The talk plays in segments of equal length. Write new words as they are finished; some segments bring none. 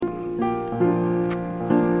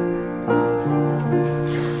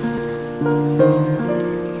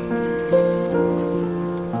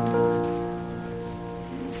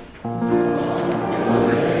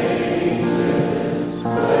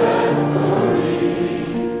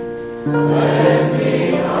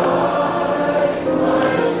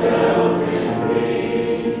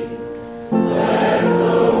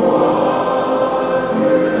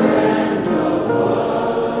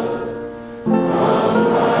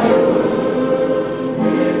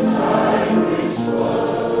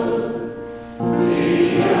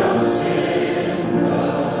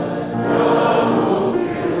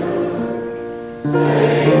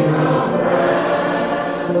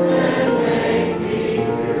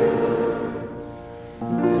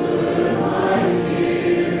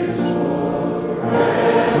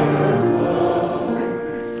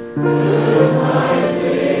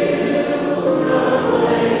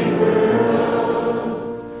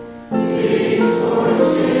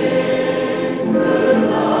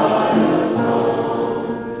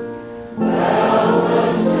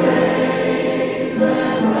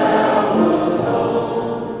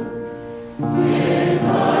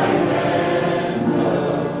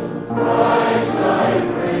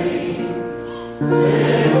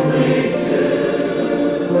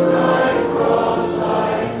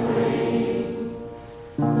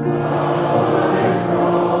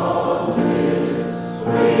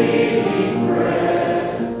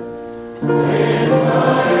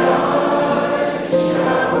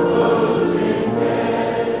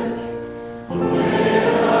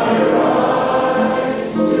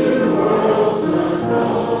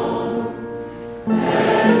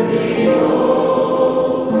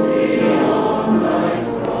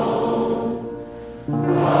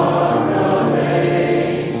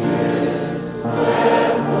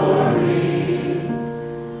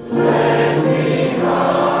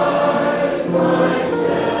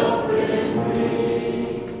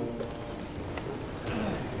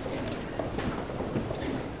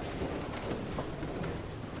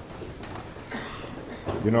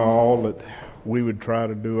All that we would try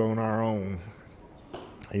to do on our own,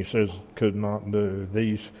 he says, could not do.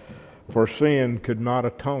 These, for sin could not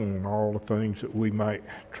atone all the things that we might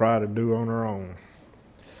try to do on our own.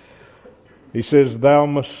 He says, thou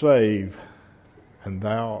must save, and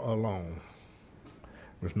thou alone.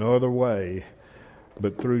 There's no other way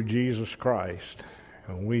but through Jesus Christ.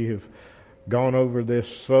 And we have gone over this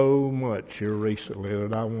so much here recently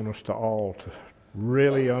that I want us to all to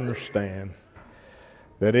really understand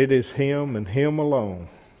that it is Him and Him alone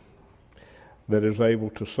that is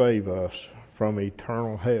able to save us from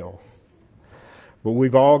eternal hell. But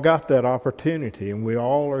we've all got that opportunity, and we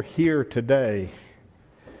all are here today.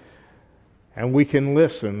 And we can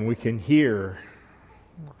listen, we can hear.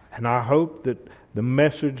 And I hope that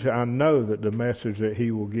I know that the message that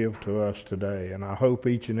He will give to us today, and I hope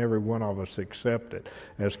each and every one of us accept it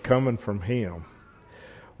as coming from Him,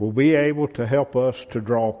 will be able to help us to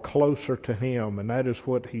draw closer to Him. And that is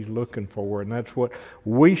what He's looking for, and that's what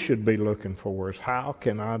we should be looking for, is how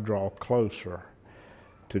can I draw closer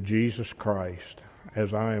to Jesus Christ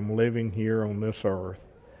as I am living here on this earth?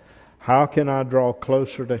 How can I draw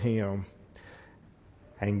closer to Him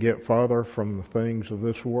and get farther from the things of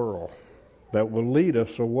this world that will lead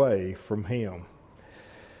us away from Him?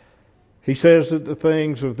 He says that the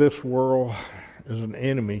things of this world is an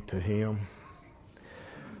enemy to Him.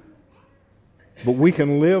 But we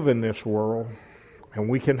can live in this world, and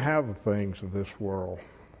we can have the things of this world,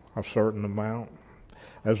 a certain amount,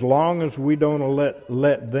 as long as we don't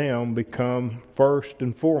let them become first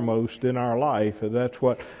and foremost in our life. And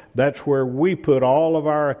that's where we put all of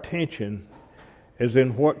our attention, is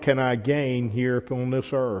in what can I gain here upon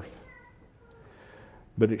this earth.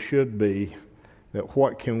 But it should be that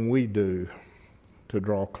what can we do to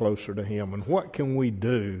draw closer to Him, and what can we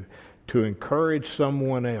do to encourage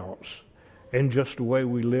someone else in just the way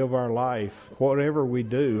we live our life, whatever we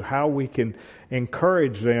do, how we can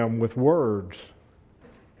encourage them with words.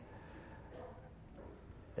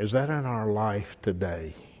 Is that in our life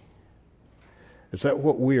today? Is that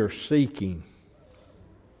what we are seeking?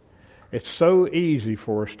 It's so easy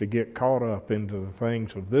for us to get caught up into the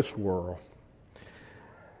things of this world,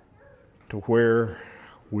 to where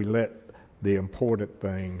we let the important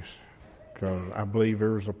things. I believe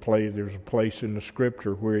there's a place in the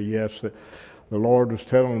Scripture where, yes, that the Lord was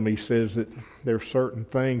telling me, He says that there's certain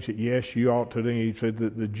things that, yes, you ought to do. He said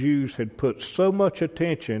that the Jews had put so much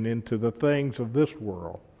attention into the things of this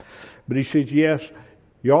world. But He says, yes,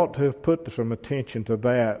 you ought to have put some attention to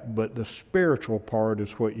that, but the spiritual part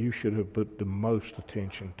is what you should have put the most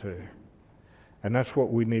attention to. And that's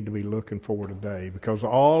what we need to be looking for today, because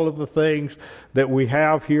all of the things that we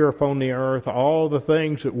have here upon the earth, all the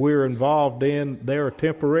things that we're involved in, they're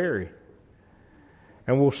temporary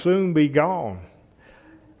and will soon be gone.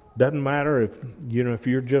 Doesn't matter if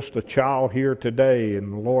you're just a child here today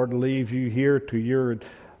and the Lord leaves you here to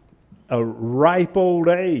a ripe old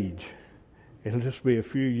age. It'll just be a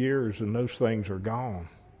few years and those things are gone.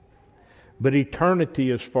 But eternity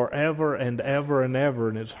is forever and ever and ever,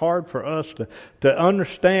 and it's hard for us to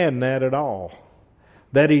understand that at all.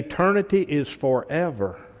 That eternity is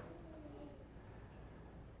forever.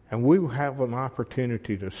 And we will have an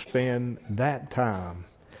opportunity to spend that time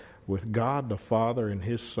with God the Father and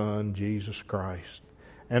His Son, Jesus Christ,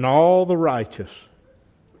 and all the righteous.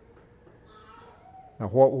 Now,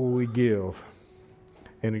 what will we give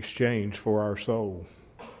in exchange for our soul?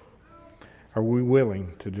 Are we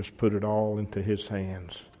willing to just put it all into His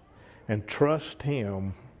hands and trust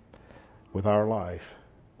Him with our life?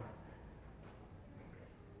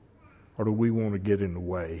 Or do we want to get in the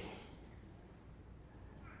way?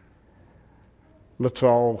 Let's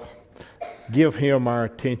all give Him our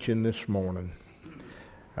attention this morning.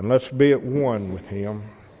 And let's be at one with Him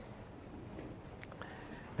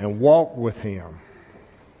and walk with Him.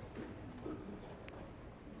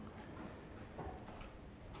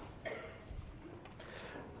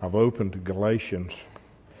 I've opened to Galations,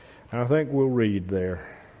 and I think we'll read there.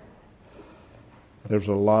 There's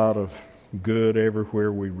a lot of good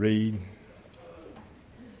everywhere we read.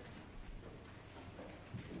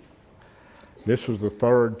 This was the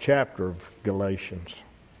 3rd chapter of Galatians.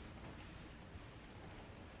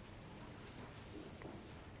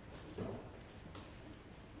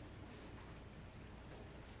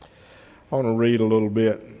 I want to read a little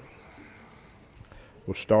bit.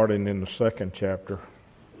 We're starting in the 2nd chapter.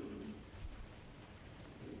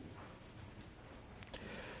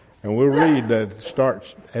 And we'll read that it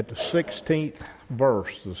starts at the 16th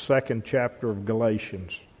verse, the 2nd chapter of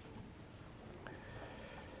Galatians.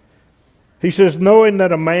 He says, knowing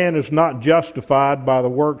that a man is not justified by the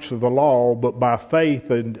works of the law, but by faith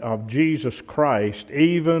of Jesus Christ,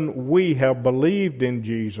 even we have believed in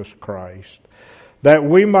Jesus Christ, that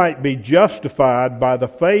we might be justified by the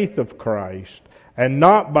faith of Christ, and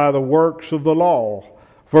not by the works of the law.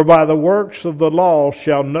 For by the works of the law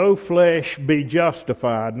shall no flesh be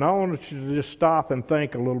justified. And I want you to just stop and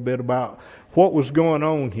think a little bit about what was going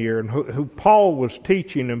on here, and who Paul was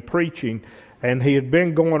teaching and preaching, and he had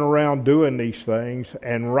been going around doing these things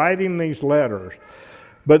and writing these letters.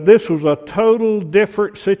 But this was a total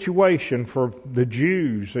different situation for the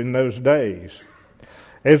Jews in those days,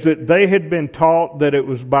 is that they had been taught that it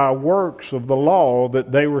was by works of the law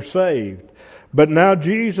that they were saved. But now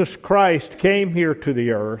Jesus Christ came here to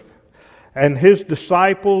the earth, and His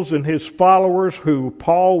disciples and His followers, who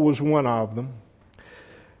Paul was one of them,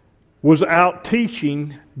 was out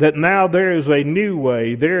teaching that now there is a new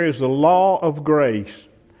way. There is a law of grace.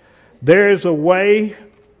 There is a way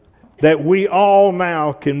that we all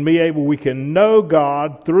now can be able, we can know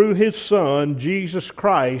God through His Son, Jesus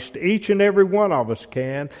Christ. Each and every one of us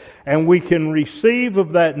can. And we can receive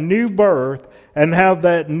of that new birth and have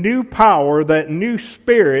that new power, that new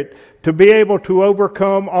spirit to be able to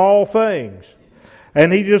overcome all things.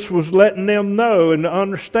 And he just was letting them know and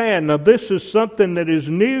understand, now this is something that is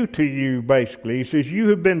new to you, basically. He says, you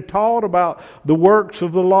have been taught about the works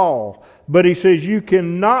of the law. But he says, you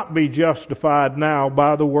cannot be justified now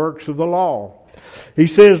by the works of the law. He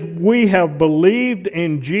says, we have believed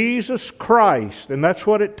in Jesus Christ. And that's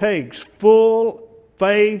what it takes, full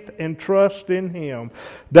faith and trust in Him,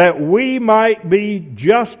 that we might be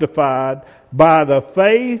justified by the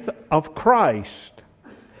faith of Christ,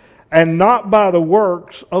 and not by the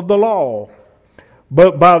works of the law.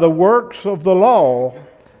 But by the works of the law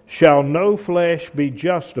shall no flesh be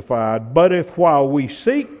justified. But if while we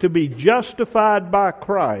seek to be justified by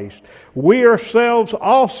Christ, we ourselves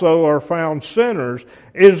also are found sinners,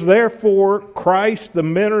 is therefore Christ the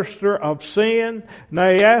minister of sin? Now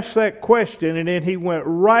he asked that question, and then he went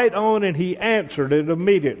right on and he answered it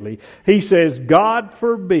immediately. He says, God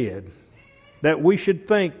forbid that we should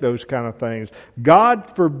think those kind of things.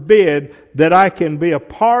 God forbid that I can be a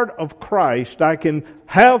part of Christ. I can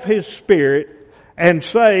have His Spirit and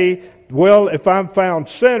say, well, if I'm found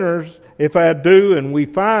sinners, if I do, and we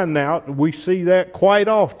find out, we see that quite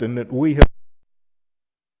often, that we have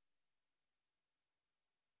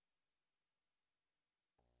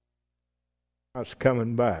it's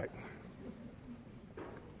coming back.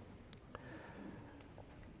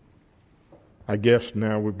 I guess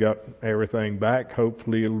now we've got everything back.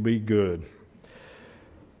 Hopefully it'll be good.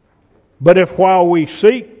 But if while we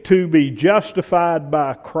seek to be justified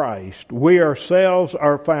by Christ, we ourselves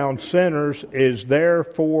are found sinners, is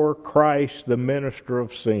therefore Christ the minister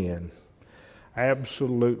of sin?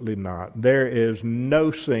 Absolutely not. There is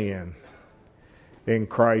no sin in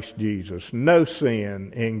Christ Jesus. No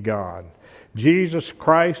sin in God. Jesus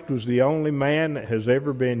Christ was the only man that has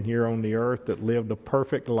ever been here on the earth that lived a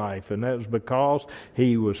perfect life, and that was because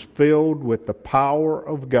He was filled with the power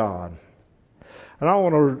of God. And I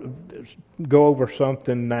want to go over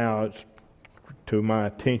something now to my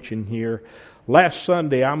attention here. Last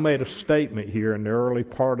Sunday, I made a statement here in the early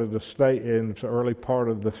part of the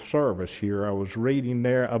service here. I was reading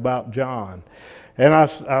there about John. And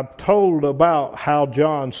I told about how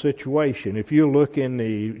John's situation. If you look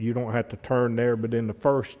you don't have to turn there, but in the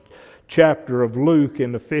 1st chapter of Luke,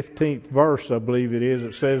 in the 15th verse, I believe it is,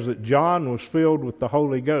 it says that John was filled with the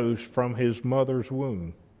Holy Ghost from his mother's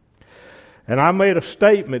womb. And I made a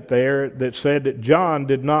statement there that said that John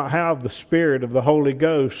did not have the Spirit of the Holy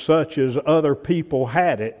Ghost such as other people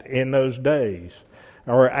had it in those days,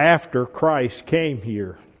 or after Christ came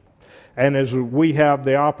here. And as we have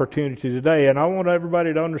the opportunity today, and I want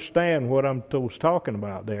everybody to understand what I was talking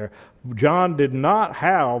about there. John did not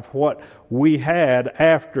have what we had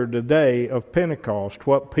after the day of Pentecost,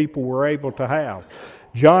 what people were able to have.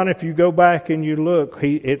 John, if you go back and you look,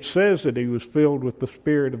 it says that he was filled with the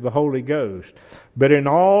Spirit of the Holy Ghost. But in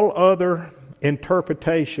all other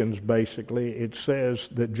interpretations, basically, it says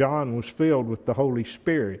that John was filled with the Holy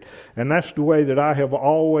Spirit. And that's the way that I have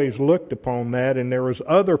always looked upon that. And there was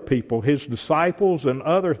other people, his disciples and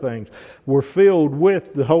other things, were filled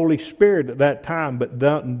with the Holy Spirit at that time. But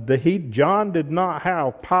John did not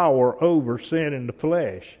have power over sin in the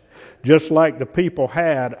flesh, just like the people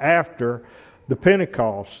had after the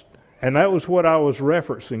Pentecost. And that was what I was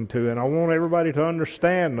referencing to. And I want everybody to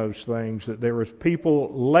understand those things, that there was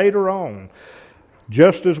people later on,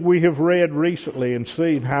 just as we have read recently and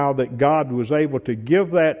seen how that God was able to give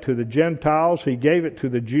that to the Gentiles. He gave it to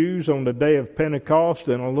the Jews on the day of Pentecost,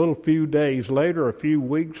 and a little few days later, a few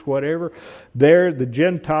weeks, whatever, there the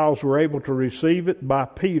Gentiles were able to receive it by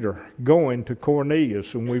Peter going to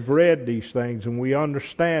Cornelius. And we've read these things and we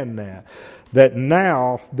understand that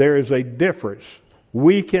now there is a difference.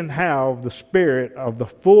 We can have the Spirit of the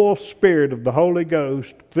full Spirit of the Holy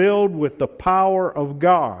Ghost filled with the power of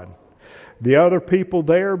God. The other people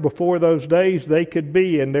there before those days, they could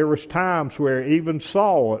be, and there was times where even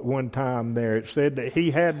Saul at one time there, it said that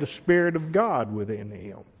he had the Spirit of God within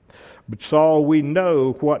him. But Saul, we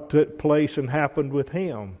know what took place and happened with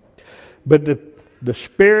him. But the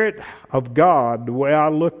Spirit of God, the way I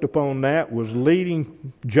looked upon that, was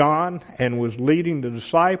leading John and was leading the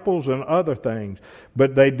disciples and other things.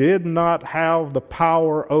 But they did not have the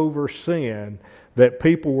power over sin that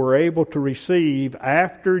people were able to receive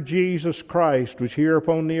after Jesus Christ was here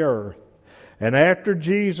upon the earth. And after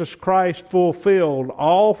Jesus Christ fulfilled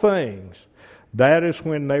all things, that is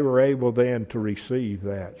when they were able then to receive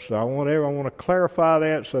that. So I want to clarify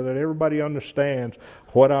that so that everybody understands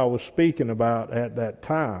what I was speaking about at that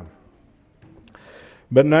time.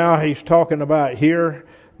 But now he's talking about here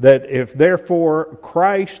that if therefore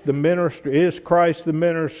Christ the minister, is Christ the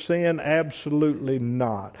minister sin? Absolutely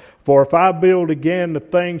not. For if I build again the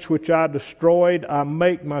things which I destroyed, I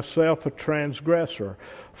make myself a transgressor.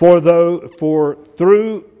 For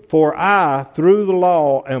I, through the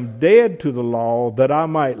law, am dead to the law, that I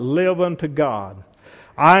might live unto God.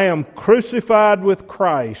 I am crucified with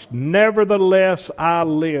Christ. Nevertheless I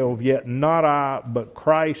live, yet not I, but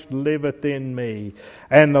Christ liveth in me.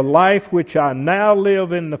 And the life which I now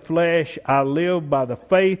live in the flesh, I live by the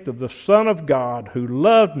faith of the Son of God, who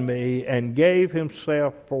loved me and gave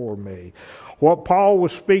himself for me. What Paul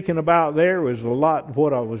was speaking about there was a lot of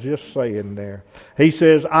what I was just saying there. He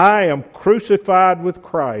says, I am crucified with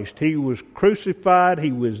Christ. He was crucified.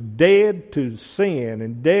 He was dead to sin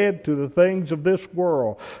and dead to the things of this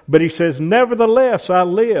world. But he says, nevertheless I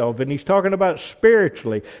live. And he's talking about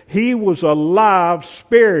spiritually. He was alive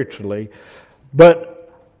spiritually,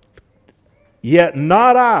 but yet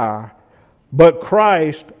not I, but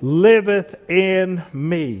Christ liveth in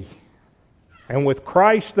me. And with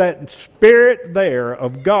Christ, that Spirit there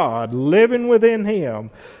of God living within him,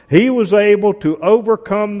 he was able to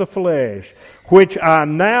overcome the flesh, which I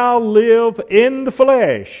now live in the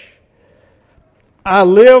flesh. I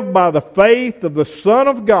live by the faith of the Son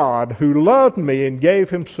of God, who loved me and gave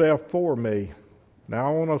himself for me. Now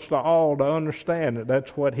I want us all to understand that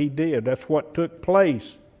that's what he did. That's what took place.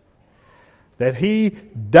 That he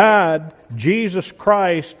died, Jesus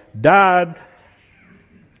Christ died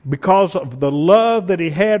because of the love that he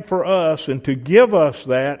had for us and to give us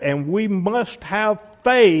that, and we must have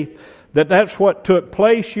faith that that's what took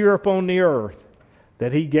place here upon the earth,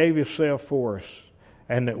 that he gave himself for us,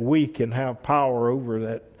 and that we can have power over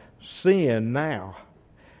that sin now,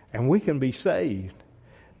 and we can be saved.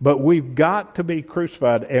 But we've got to be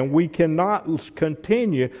crucified, and we cannot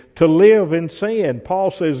continue to live in sin. Paul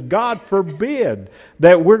says, God forbid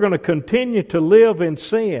that we're going to continue to live in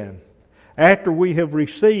sin after we have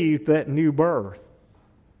received that new birth.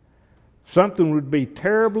 Something would be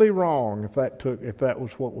terribly wrong if that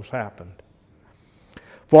was what was happened.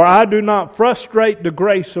 For I do not frustrate the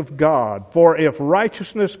grace of God. For if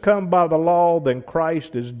righteousness come by the law, then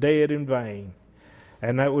Christ is dead in vain.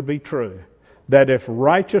 And that would be true. That if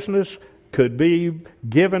righteousness could be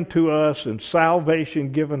given to us and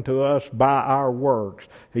salvation given to us by our works,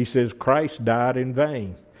 he says Christ died in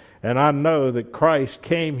vain. And I know that Christ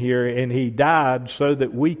came here and he died so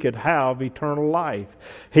that we could have eternal life.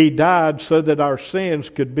 He died so that our sins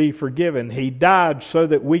could be forgiven. He died so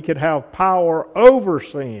that we could have power over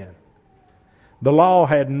sin. The law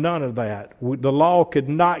had none of that. The law could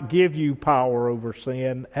not give you power over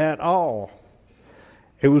sin at all.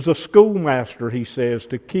 It was a schoolmaster, he says,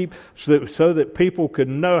 to keep so that people could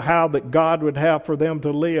know how that God would have for them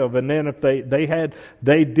to live. And then if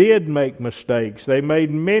they did make mistakes. They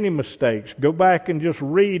made many mistakes. Go back and just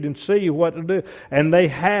read and see what to do. And they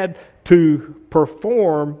had to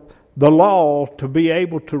perform the law to be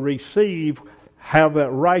able to receive have that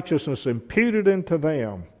righteousness imputed into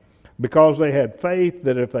them because they had faith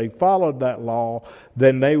that if they followed that law,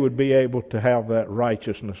 then they would be able to have that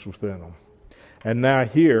righteousness within them. And now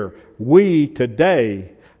here, we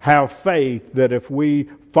today have faith that if we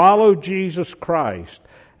follow Jesus Christ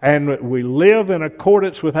and we live in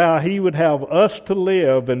accordance with how He would have us to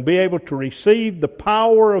live and be able to receive the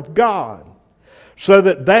power of God, so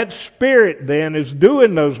that that Spirit then is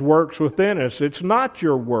doing those works within us. It's not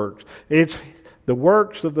your works. It's the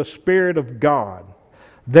works of the Spirit of God.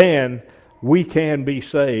 Then we can be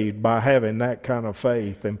saved by having that kind of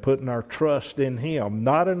faith and putting our trust in Him,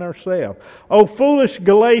 not in ourselves. O foolish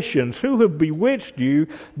Galatians, who have bewitched you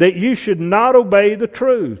that you should not obey the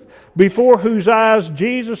truth, before whose eyes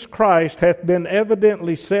Jesus Christ hath been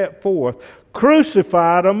evidently set forth,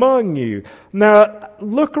 crucified among you. Now,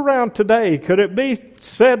 look around today. Could it be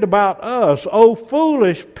said about us, O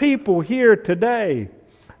foolish people here today,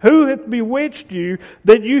 who hath bewitched you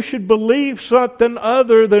that you should believe something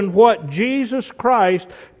other than what Jesus Christ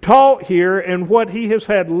taught here and what He has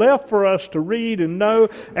had left for us to read and know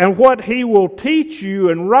and what He will teach you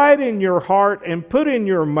and write in your heart and put in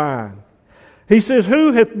your mind? He says,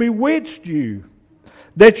 who hath bewitched you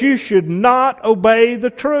that you should not obey the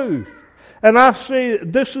truth? And I see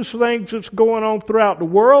this is things that's going on throughout the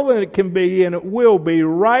world, and it can be and it will be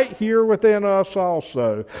right here within us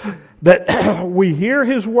also. That we hear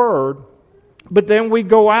His Word, but then we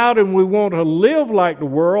go out and we want to live like the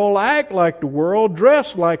world, act like the world,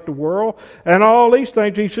 dress like the world, and all these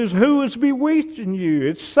things. He says, who is bewitching you?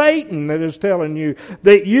 It's Satan that is telling you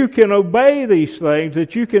that you can obey these things,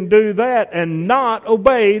 that you can do that and not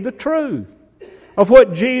obey the truth of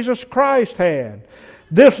what Jesus Christ had.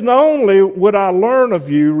 This not only would I learn of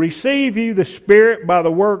you, receive you the Spirit by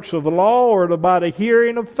the works of the law or by the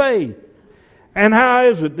hearing of faith. And how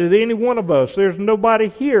is it that any one of us, there's nobody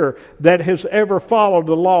here that has ever followed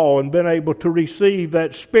the law and been able to receive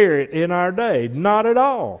that Spirit in our day? Not at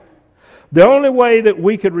all. The only way that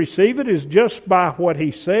we could receive it is just by what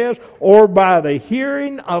He says or by the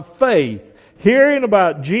hearing of faith. Hearing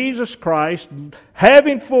about Jesus Christ,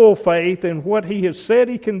 having full faith in what He has said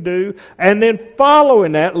He can do, and then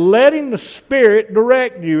following that, letting the Spirit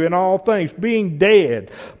direct you in all things, being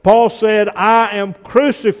dead. Paul said, I am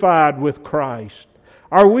crucified with Christ.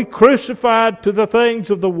 Are we crucified to the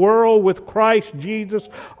things of the world with Christ Jesus?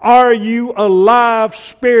 Are you alive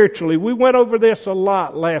spiritually? We went over this a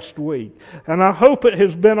lot last week, and I hope it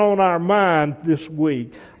has been on our mind this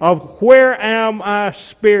week of where am I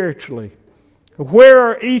spiritually? Where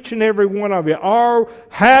are each and every one of you?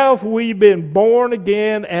 Have we been born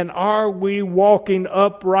again, and are we walking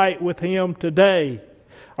upright with Him today?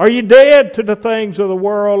 Are you dead to the things of the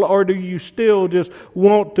world, or do you still just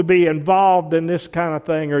want to be involved in this kind of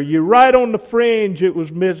thing? Are you right on the fringe? It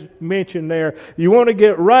was mentioned there. You want to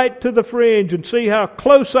get right to the fringe and see how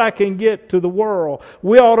close I can get to the world.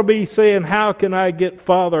 We ought to be saying, how can I get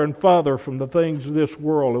farther and farther from the things of this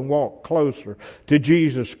world and walk closer to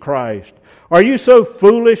Jesus Christ? Are you so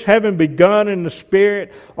foolish, having begun in the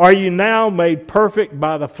Spirit? Are you now made perfect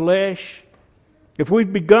by the flesh? If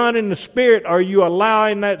we've begun in the Spirit, are you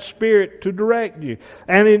allowing that Spirit to direct you?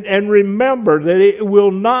 And remember that it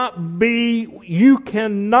will not be, you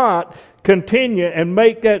cannot continue and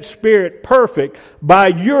make that Spirit perfect by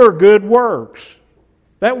your good works.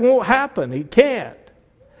 That won't happen. It can't.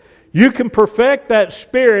 You can perfect that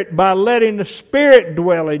Spirit by letting the Spirit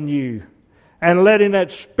dwell in you. And letting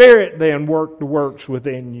that Spirit then work the works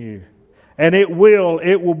within you. And it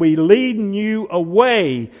will be leading you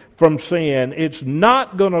away from sin. It's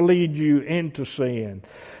not going to lead you into sin.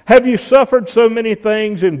 Have you suffered so many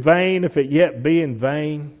things in vain, if it yet be in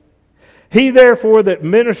vain? He therefore that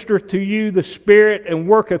ministereth to you the Spirit and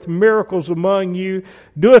worketh miracles among you,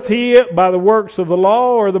 doeth he it by the works of the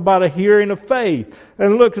law or by the hearing of faith?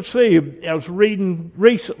 And look and see, I was reading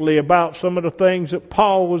recently about some of the things that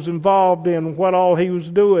Paul was involved in, what all he was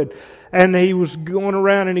doing. And he was going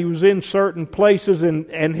around and he was in certain places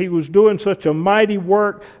and he was doing such a mighty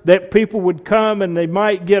work that people would come and they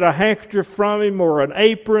might get a handkerchief from him or an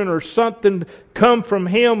apron or something come from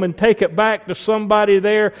him and take it back to somebody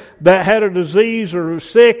there that had a disease or was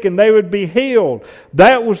sick, and they would be healed.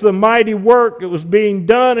 That was the mighty work that was being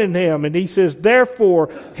done in him. And he says, he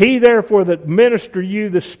therefore that minister you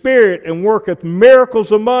the Spirit and worketh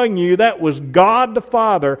miracles among you, that was God the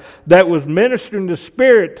Father that was ministering the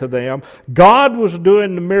Spirit to them. God was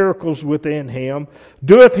doing the miracles within him.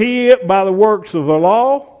 Doeth he it by the works of the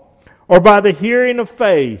law or by the hearing of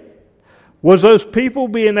faith? Was those people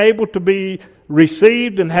being able to be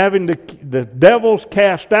received and having the devils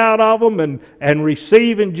cast out of them and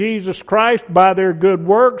receiving Jesus Christ by their good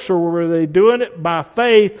works, or were they doing it by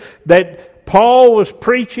faith that Paul was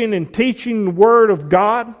preaching and teaching the Word of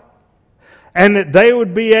God, and that they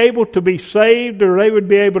would be able to be saved, or they would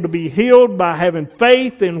be able to be healed by having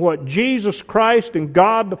faith in what Jesus Christ and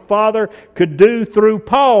God the Father could do through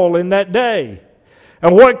Paul in that day?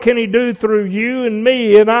 And what can He do through you and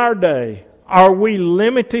me in our day? Are we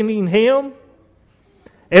limiting Him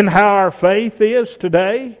in how our faith is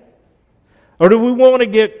today? Or do we want to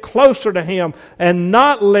get closer to Him and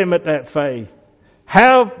not limit that faith?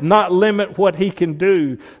 Not limit what He can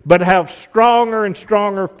do, but have stronger and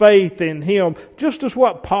stronger faith in Him, just as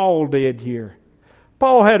what Paul did here.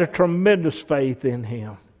 Paul had a tremendous faith in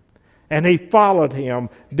Him, and he followed Him.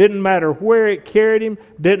 Didn't matter where it carried him,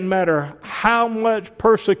 didn't matter how much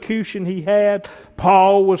persecution he had,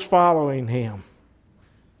 Paul was following Him.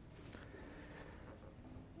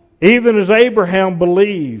 Even as Abraham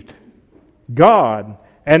believed God,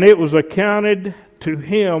 and it was accounted to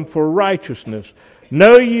him for righteousness.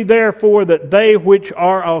 Know ye therefore that they which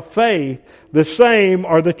are of faith, the same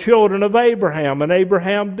are the children of Abraham. And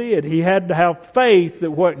Abraham did. He had to have faith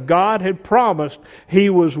that what God had promised, he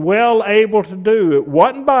was well able to do. It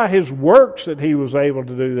wasn't by his works that he was able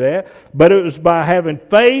to do that, but it was by having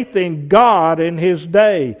faith in God in his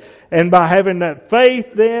day. And by having that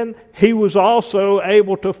faith then, he was also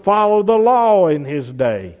able to follow the law in his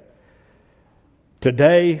day.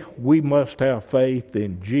 Today, we must have faith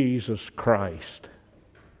in Jesus Christ.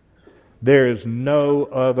 There is no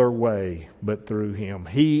other way but through Him.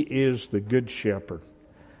 He is the Good Shepherd,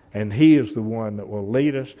 and He is the one that will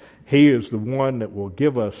lead us. He is the one that will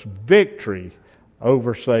give us victory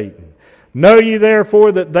over Satan. Know ye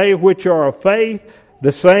therefore that they which are of faith,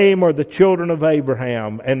 the same are the children of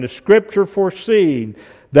Abraham. And the Scripture foreseeing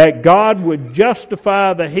that God would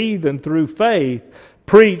justify the heathen through faith,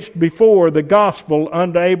 preached before the gospel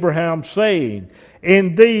unto Abraham, saying,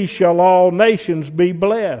 In thee shall all nations be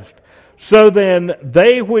blessed. So then,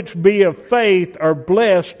 they which be of faith are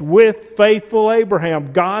blessed with faithful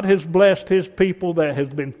Abraham. God has blessed His people that has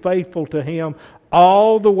been faithful to Him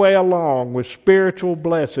all the way along with spiritual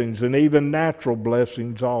blessings and even natural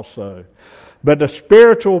blessings also. But the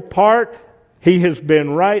spiritual part, He has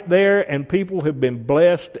been right there, and people have been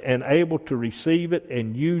blessed and able to receive it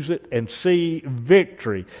and use it and see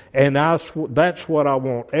victory. And that's what I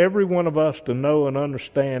want every one of us to know and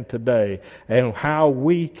understand today, and how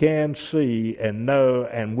we can see and know,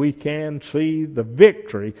 and we can see the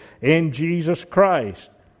victory in Jesus Christ.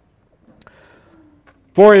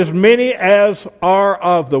 For as many as are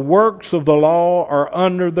of the works of the law are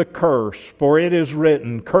under the curse. For it is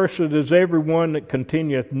written, Cursed is everyone that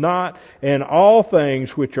continueth not in all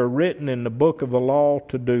things which are written in the book of the law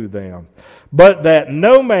to do them. But that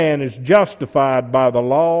no man is justified by the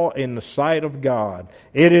law in the sight of God.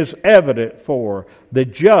 It is evident, for the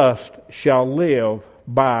just shall live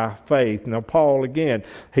by faith. Now Paul again,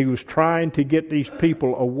 he was trying to get these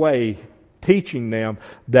people away, teaching them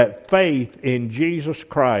that faith in Jesus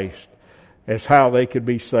Christ is how they could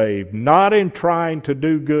be saved. Not in trying to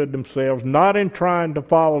do good themselves, not in trying to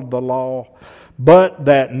follow the law, but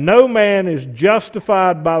that no man is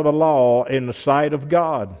justified by the law in the sight of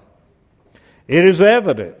God. It is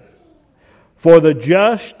evident, for the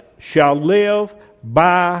just shall live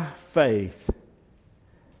by faith.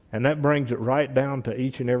 And that brings it right down to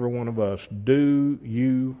each and every one of us. Do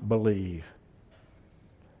you believe?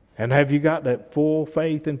 And have you got that full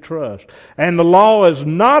faith and trust? And the law is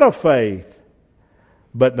not of faith,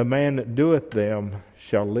 but the man that doeth them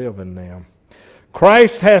shall live in them.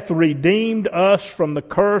 Christ hath redeemed us from the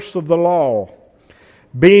curse of the law,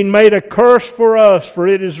 being made a curse for us, for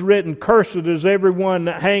it is written, Cursed is everyone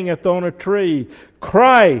that hangeth on a tree.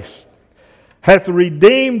 Christ hath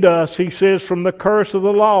redeemed us, he says, from the curse of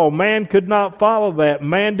the law. Man could not follow that.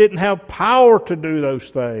 Man didn't have power to do those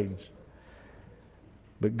things.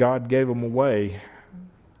 But God gave them a way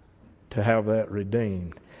to have that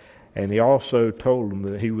redeemed. And He also told them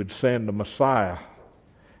that He would send a Messiah.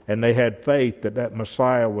 And they had faith that that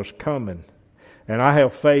Messiah was coming. And I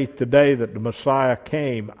have faith today that the Messiah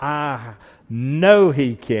came. I know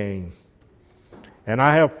He came. And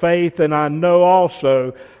I have faith, and I know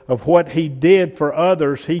also of what He did for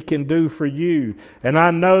others, He can do for you. And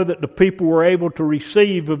I know that the people were able to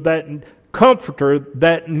receive of that Comforter,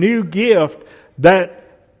 that new gift, that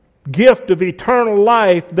gift of eternal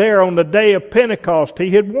life there on the day of Pentecost.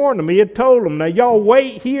 He had warned them. He had told them, now y'all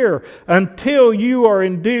wait here until you are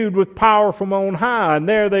endued with power from on high. And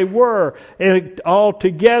there they were, and all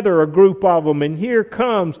together, a group of them. And here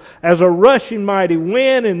comes, as a rushing mighty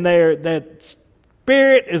wind, and there that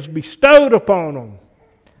Spirit is bestowed upon them.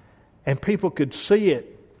 And people could see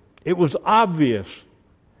it. It was obvious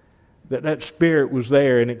that Spirit was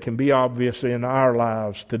there, and it can be obvious in our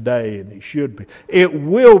lives today, and it should be. It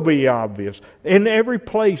will be obvious. In every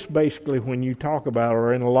place, basically, when you talk about,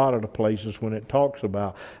 or in a lot of the places when it talks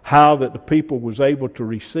about how that the people was able to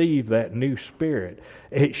receive that new Spirit,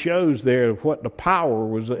 it shows there what the power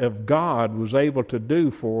was of God was able to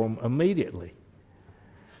do for them immediately.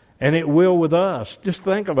 And it will with us. Just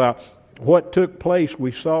think about what took place.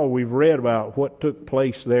 We've read about what took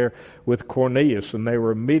place there with Cornelius, and they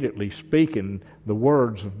were immediately speaking the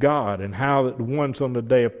words of God, and how that the ones on the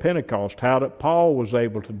day of Pentecost, how that Paul was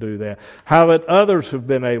able to do that, how that others have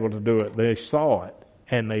been able to do it. They saw it,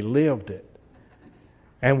 and they lived it.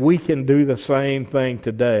 And we can do the same thing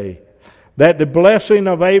today. That the blessing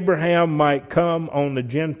of Abraham might come on the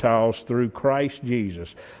Gentiles through Christ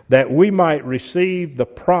Jesus, that we might receive the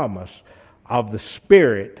promise of the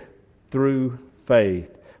Spirit through faith.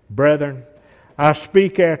 Brethren, I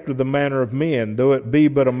speak after the manner of men, though it be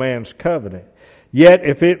but a man's covenant. Yet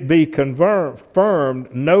if it be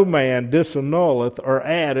confirmed, no man disannulleth or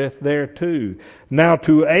addeth thereto. Now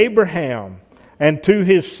to Abraham and to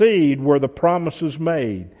his seed were the promises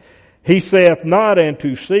made. He saith not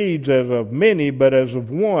unto seeds as of many, but as of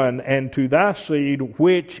one, and to thy seed,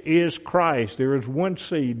 which is Christ. There is one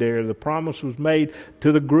seed there. The promise was made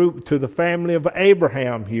to the family of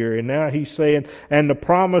Abraham here. And now he's saying, and the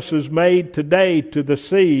promise is made today to the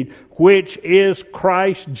seed, which is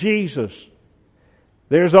Christ Jesus.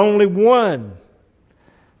 There's only one.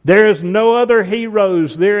 There is no other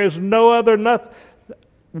heroes. There is no other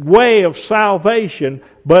way of salvation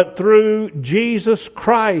but through Jesus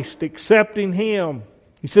Christ, accepting Him.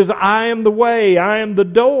 He says, I am the way, I am the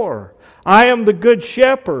door, I am the good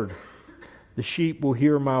shepherd. The sheep will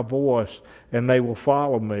hear my voice and they will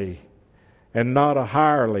follow me, and not a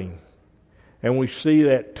hireling. And we see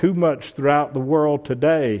that too much throughout the world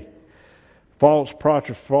today. False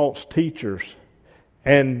prophets, false teachers,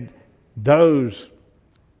 and those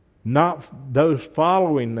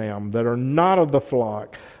following them that are not of the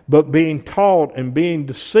flock, but being taught and being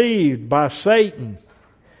deceived by Satan.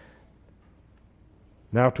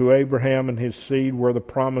 Now to Abraham and his seed were the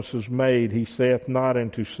promises made. He saith not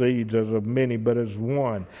unto seeds as of many, but as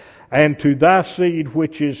one. And to thy seed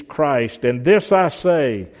which is Christ. And this I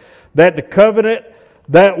say, that the covenant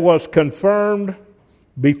that was confirmed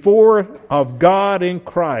before of God in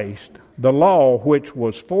Christ, the law which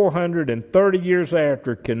was 430 years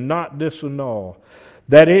after, cannot disannul,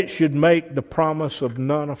 that it should make the promise of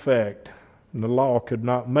none effect. And the law could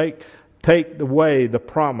not take away the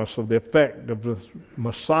promise of the effect of the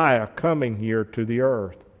Messiah coming here to the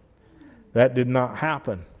earth. That did not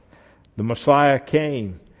happen. The Messiah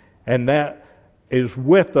came, and that is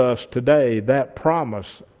with us today, that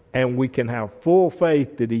promise, and we can have full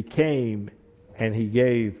faith that He came and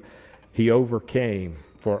He overcame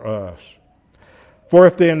for us. For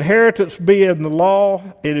if the inheritance be in the law,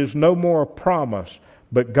 it is no more a promise,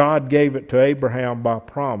 but God gave it to Abraham by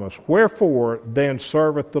promise. Wherefore then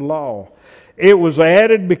serveth the law? It was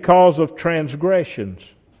added because of transgressions,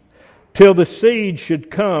 till the seed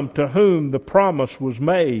should come to whom the promise was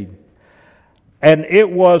made. And it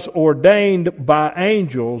was ordained by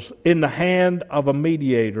angels in the hand of a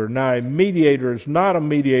mediator. Now a mediator is not a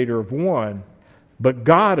mediator of one, but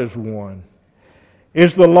God is one.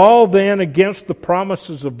 Is the law then against the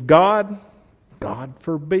promises of God? God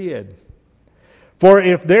forbid. For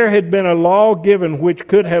if there had been a law given which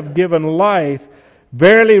could have given life,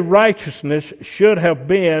 verily righteousness should have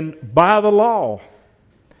been by the law.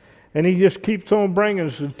 And he just keeps on bringing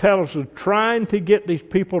us and tells us, trying to get these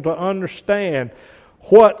people to understand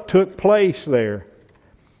what took place there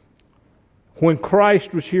when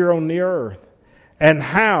Christ was here on the earth, and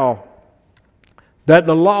how that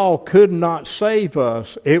the law could not save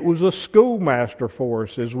us. It was a schoolmaster for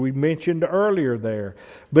us, as we mentioned earlier there.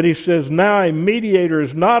 But he says, now a mediator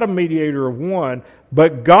is not a mediator of one,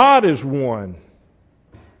 but God is one.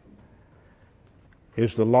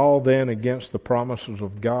 Is the law then against the promises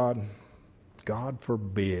of God? God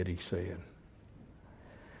forbid, he said.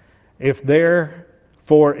 If there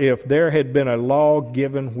had been a law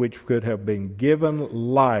given which could have been given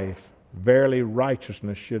life, verily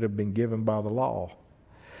righteousness should have been given by the law.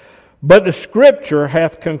 But the Scripture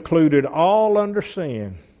hath concluded all under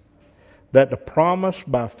sin, that the promise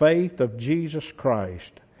by faith of Jesus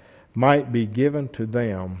Christ might be given to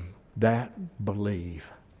them that believe.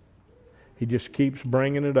 He just keeps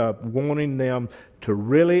bringing it up, wanting them to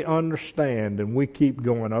really understand, and we keep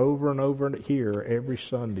going over and over here every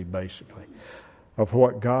Sunday, basically. of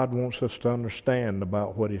what God wants us to understand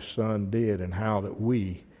about what His Son did and how that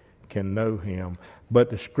we can know Him. But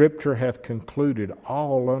the Scripture hath concluded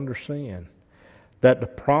all under sin, that the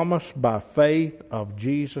promise by faith of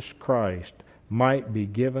Jesus Christ might be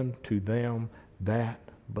given to them that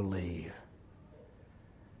believe.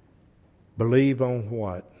 Believe on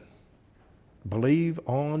what? Believe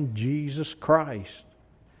on Jesus Christ.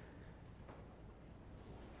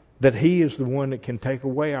 That He is the one that can take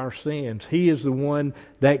away our sins. He is the one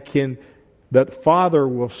that Father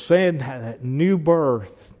will send that new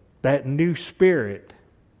birth, that new spirit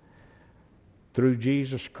through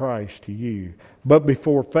Jesus Christ to you. But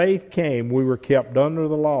before faith came, we were kept under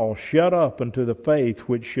the law, shut up unto the faith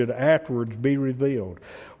which should afterwards be revealed.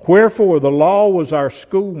 Wherefore the law was our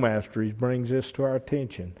schoolmaster, he brings this to our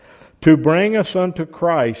attention, to bring us unto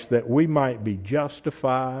Christ that we might be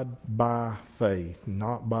justified by faith,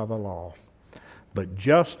 not by the law, but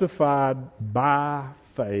justified by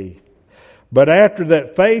faith. But after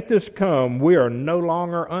that faith has come, we are no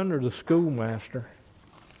longer under the schoolmaster.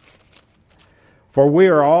 For we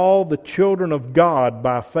are all the children of God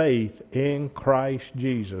by faith in Christ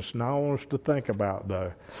Jesus. Now I want us to think about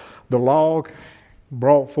though. The law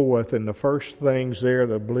brought forth, and the first things there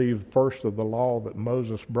that I believe first of the law that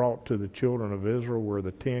Moses brought to the children of Israel were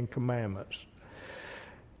the 10 Commandments.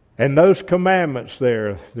 And those commandments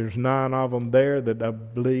there's 9 of them there that I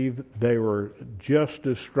believe they were just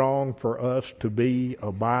as strong for us to be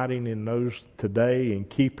abiding in those today and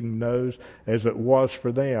keeping those as it was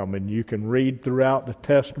for them. And you can read throughout the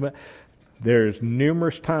Testament, there's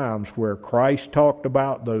numerous times where Christ talked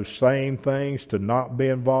about those same things to not be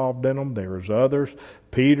involved in them. There's others,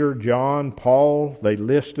 Peter, John, Paul, they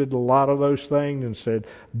listed a lot of those things and said,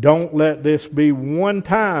 don't let this be one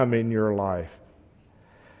time in your life.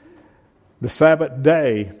 The Sabbath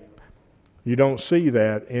day, you don't see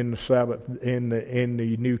that in the Sabbath in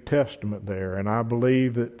the New Testament there. And I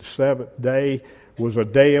believe that the Sabbath day was a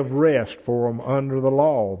day of rest for them under the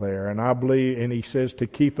law there. And I believe, and he says to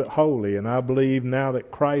keep it holy. And I believe now that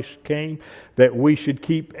Christ came, that we should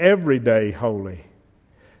keep every day holy.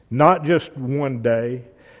 Not just one day,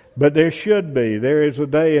 but there should be. There is a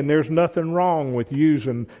day, and there's nothing wrong with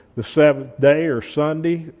using the Sabbath day or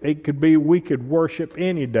Sunday. It could be, we could worship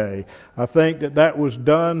any day. I think that was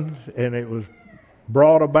done, and it was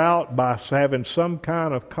brought about by having some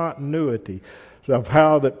kind of continuity of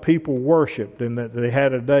how that people worshiped and that they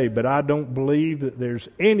had a day. But I don't believe that there's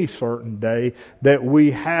any certain day that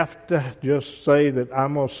we have to just say that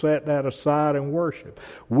I'm going to set that aside and worship.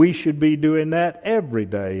 We should be doing that every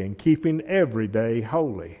day and keeping every day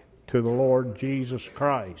holy to the Lord Jesus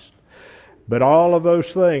Christ. But all of those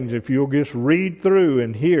things, if you'll just read through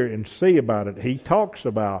and hear and see about it, he talks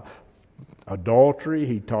about adultery,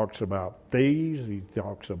 he talks about thieves, he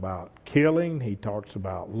talks about killing, he talks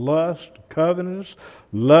about lust, covetousness,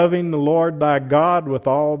 loving the Lord thy God with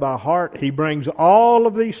all thy heart. He brings all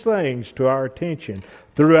of these things to our attention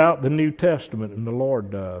throughout the New Testament, and the Lord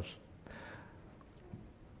does.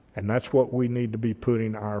 And that's what we need to be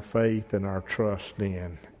putting our faith and our trust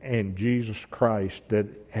in Jesus Christ,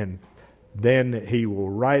 and then that He will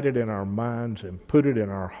write it in our minds and put it in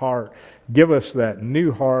our heart. Give us that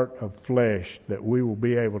new heart of flesh that we will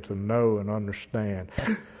be able to know and understand.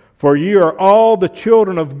 For you are all the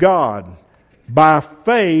children of God by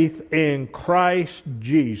faith in Christ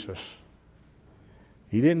Jesus.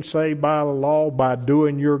 He didn't say by the law, by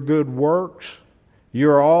doing your good works.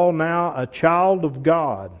 You're all now a child of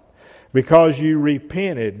God because you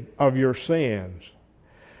repented of your sins.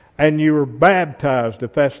 And you were baptized,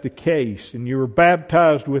 if that's the case, and you were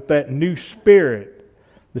baptized with that new Spirit,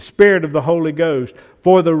 the Spirit of the Holy Ghost,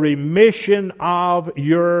 for the remission of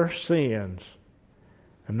your sins.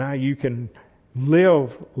 And now you can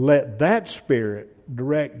let that Spirit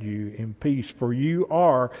direct you in peace, for you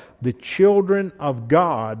are the children of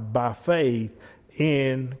God by faith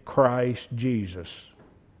in Christ Jesus.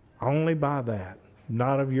 Only by that,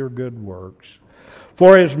 not of your good works.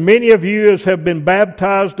 For as many of you as have been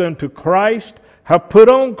baptized unto Christ have put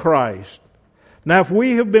on Christ. Now if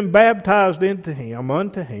we have been baptized unto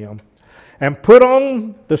Him, and put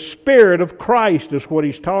on the Spirit of Christ is what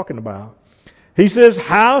he's talking about. He says,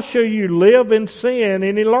 how shall you live in sin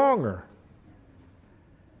any longer?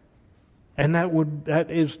 And that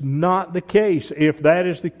is not the case. If that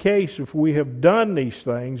is the case, if we have done these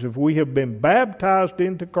things, if we have been baptized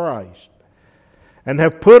into Christ, and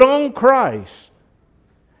have put on Christ,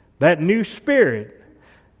 that new Spirit,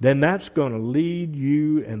 then that's going to lead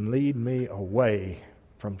you and lead me away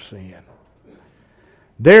from sin.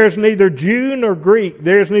 There's neither Jew nor Greek.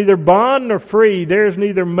 There's neither bond nor free. There's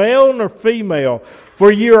neither male nor female.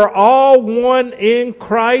 For you are all one in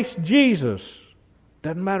Christ Jesus.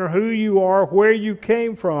 Doesn't matter who you are, where you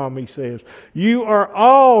came from, he says. You are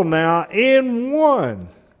all now in one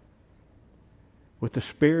with the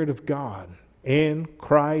Spirit of God in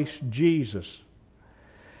Christ Jesus.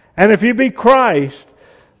 And if you be Christ,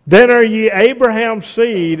 then are ye Abraham's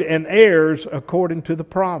seed and heirs according to the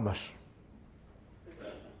promise.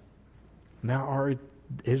 Now,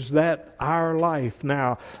 is that our life?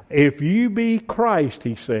 Now, if you be Christ,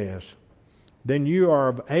 he says, then you are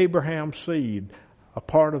of Abraham's seed, a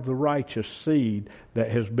part of the righteous seed that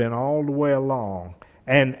has been all the way along,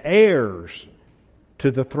 and heirs to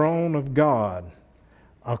the throne of God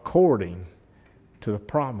according to the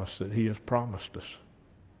promise that he has promised us.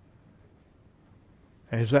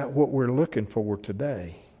 Is that what we're looking for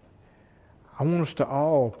today? I want us to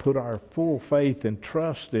all put our full faith and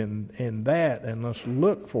trust in that, and let's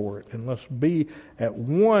look for it, and let's be at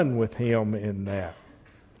one with him in that.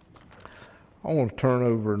 I want to turn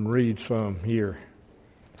over and read some here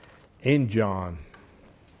in John.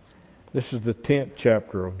 This is the 10th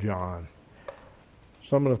chapter of John.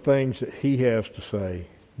 Some of the things that he has to say.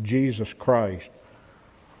 Jesus Christ.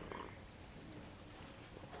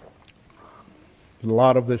 A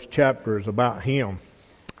lot of this chapter is about him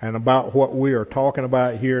and about what we are talking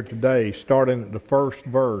about here today, starting at the first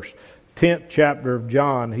verse. 10th chapter of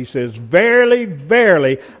John, he says, Verily,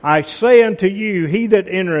 verily, I say unto you, he that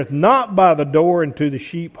entereth not by the door into the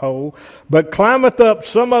sheepfold, but climbeth up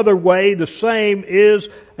some other way, the same is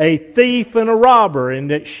a thief and a robber in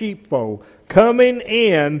that sheepfold. Coming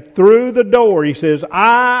in through the door, he says,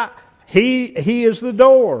 he is the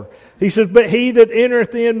door. He says, but he that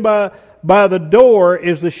entereth in by the door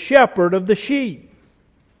is the shepherd of the sheep.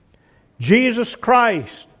 Jesus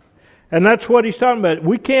Christ. And that's what he's talking about.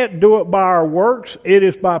 We can't do it by our works. It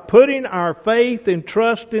is by putting our faith and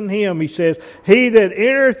trust in him. He says, he that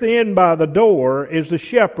entereth in by the door is the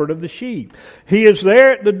shepherd of the sheep. He is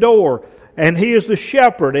there at the door, and he is the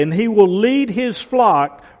shepherd, and he will lead his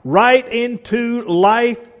flock right into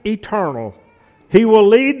life eternal. He will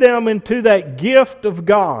lead them into that gift of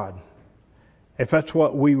God. If that's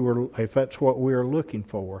what we are looking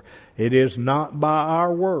for. It is not by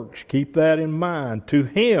our works. Keep that in mind. To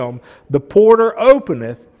him the porter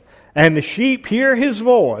openeth, and the sheep hear his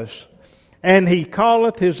voice, and he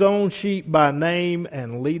calleth his own sheep by name,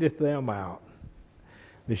 and leadeth them out.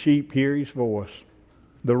 The sheep hear his voice.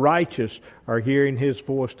 The righteous are hearing his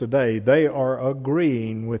voice today. They are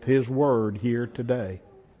agreeing with his word here today.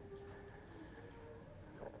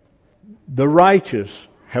 The righteous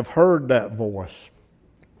have heard that voice.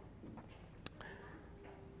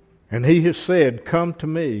 And he has said, Come to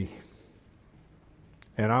me,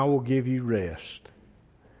 and I will give you rest.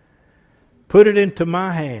 Put it into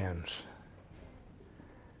my hands,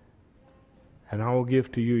 and I will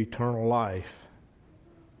give to you eternal life.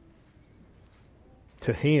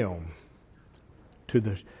 To him, to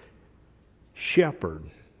the shepherd,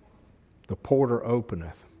 the porter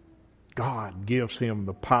openeth. God gives him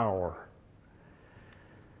the power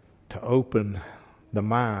to open the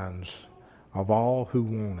minds of all who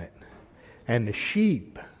want it. And the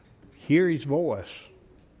sheep hear his voice.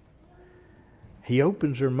 He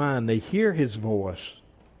opens their mind. They hear his voice.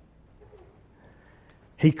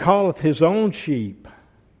 He calleth his own sheep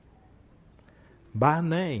by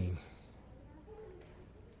name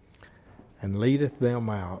and leadeth them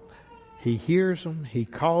out. He hears them. He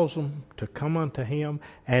calls them to come unto him,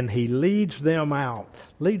 and he leads them out.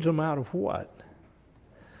 Leads them out of what?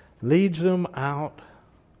 Leads them out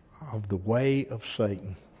of the way of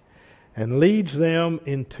Satan, and leads them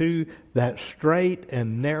into that straight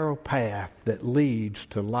and narrow path that leads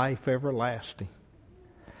to life everlasting.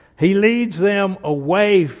 He leads them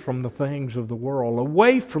away from the things of the world,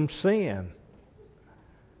 away from sin.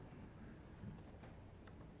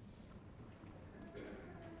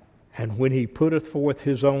 And when he putteth forth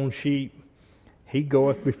his own sheep, he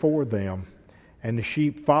goeth before them, and the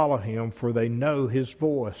sheep follow him, for they know his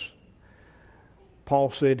voice. Paul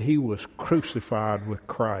said he was crucified with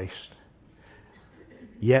Christ.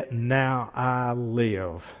 Yet now I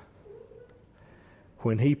live.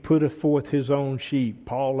 When he putteth forth his own sheep,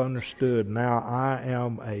 Paul understood, now I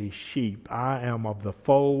am a sheep. I am of the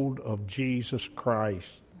fold of Jesus Christ.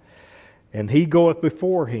 And he goeth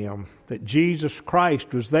before him, that Jesus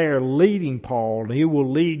Christ was there leading Paul, and he will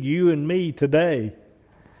lead you and me today.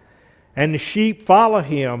 And the sheep follow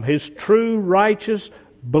him, his true righteous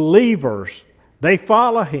believers. They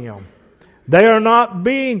follow him. They are not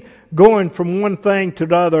going from one thing to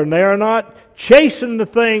the other, and they are not chasing the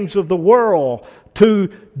things of the world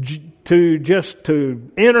to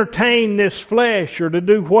entertain this flesh or to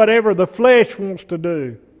do whatever the flesh wants to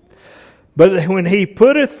do. But when He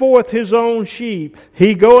putteth forth His own sheep,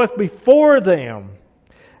 He goeth before them,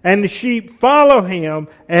 and the sheep follow Him,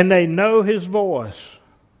 and they know His voice.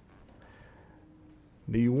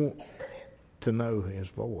 Do you want to know His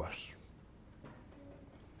voice?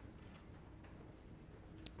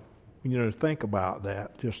 Think about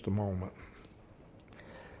that just a moment.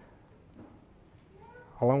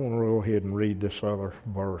 I want to go ahead and read this other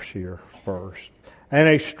verse here first. And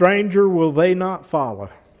a stranger will they not follow,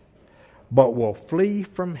 but will flee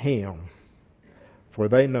from him, for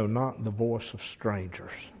they know not the voice of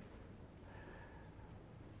strangers.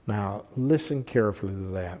 Now, listen carefully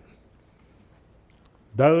to that.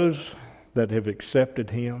 Those that have accepted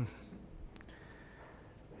Him,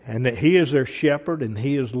 and that He is their shepherd and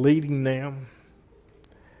He is leading them,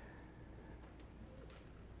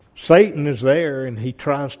 Satan is there and he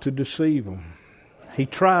tries to deceive them. He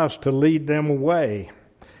tries to lead them away.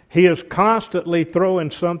 He is constantly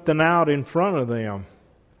throwing something out in front of them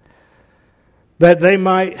that they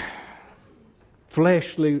might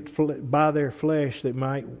by their flesh, they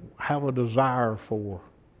might have a desire for.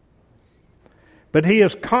 But he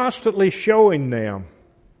is constantly showing them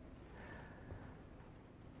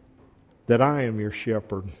that I am your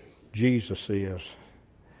shepherd. Jesus is.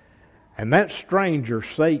 And that stranger,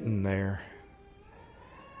 Satan there,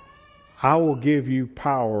 I will give you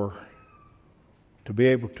power to be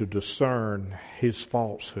able to discern his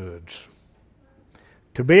falsehoods.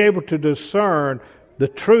 To be able to discern the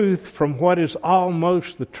truth from what is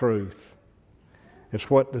almost the truth. It's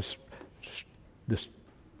what this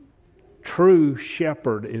true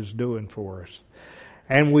shepherd is doing for us.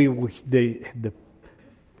 And the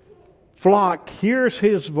flock hears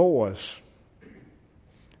his voice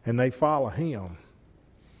and they follow him.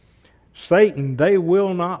 Satan, they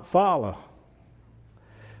will not follow.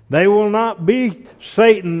 They will not be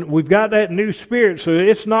Satan. We've got that new spirit, so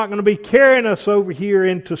it's not going to be carrying us over here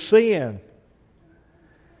into sin.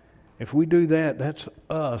 If we do that, that's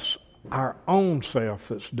us, our own self,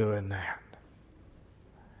 that's doing that.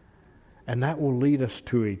 And that will lead us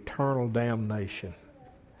to eternal damnation.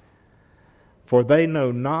 For they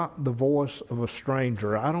know not the voice of a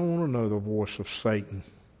stranger. I don't want to know the voice of Satan.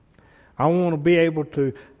 I want to be able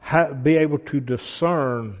to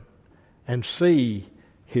discern and see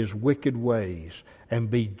his wicked ways and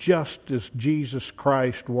be just as Jesus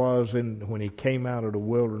Christ was when he came out of the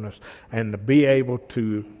wilderness, and to be able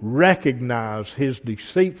to recognize his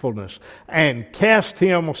deceitfulness and cast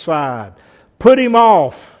him aside. Put him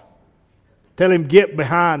off. Tell him, get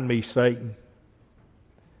behind me, Satan.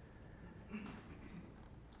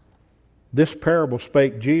 This parable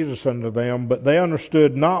spake Jesus unto them, but they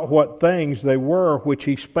understood not what things they were which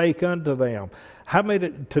he spake unto them. How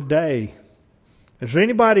many today? Is there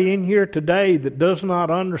anybody in here today that does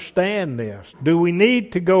not understand this? Do we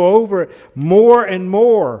need to go over it more and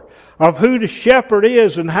more of who the shepherd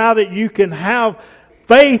is and how that you can have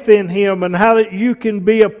faith in him and how that you can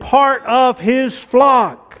be a part of his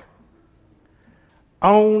flock?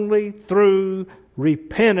 Only through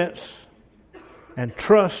repentance and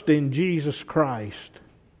trust in Jesus Christ.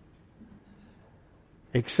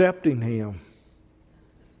 Accepting him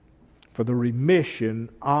for the remission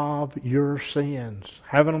of your sins.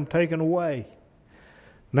 Having them taken away.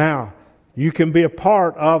 Now, you can be a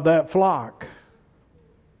part of that flock.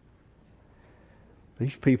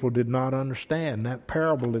 These people did not understand that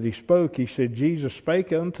parable that he spoke. He said, Jesus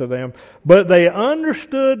spake unto them, but they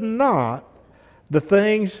understood not the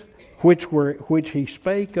things which he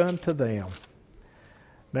spake unto them.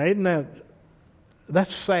 Now, isn't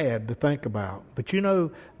that's sad to think about. But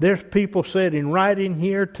there's people sitting right in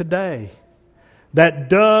here today that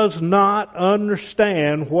does not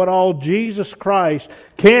understand what all Jesus Christ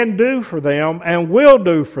can do for them and will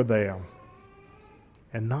do for them.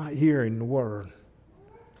 And not hearing the Word.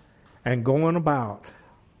 And going about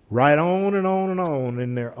right on and on and on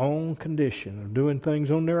in their own condition of doing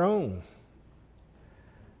things on their own.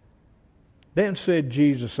 Then said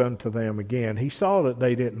Jesus unto them again. He saw that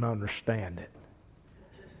they didn't understand it.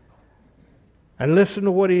 And listen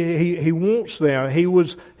to what he wants them. He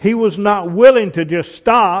was not willing to just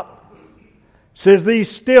stop. Says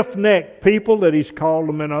these stiff-necked people that he's called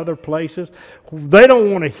them in other places, they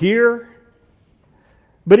don't want to hear.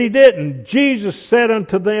 But he didn't. Jesus said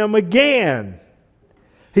unto them again.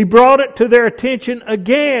 He brought it to their attention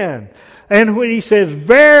again. And when he says,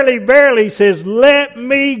 verily, verily, he says, let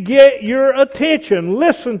me get your attention.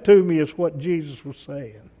 Listen to me is what Jesus was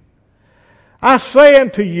saying. I say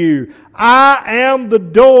unto you, I am the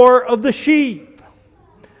door of the sheep.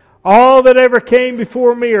 All that ever came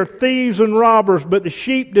before me are thieves and robbers, but the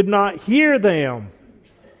sheep did not hear them.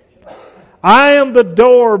 I am the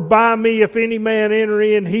door. By me, if any man enter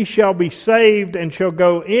in, he shall be saved, and shall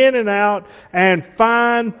go in and out and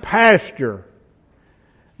find pasture.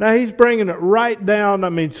 Now he's bringing it right down,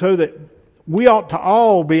 so that we ought to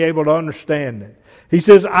all be able to understand it. He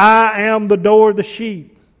says, I am the door of the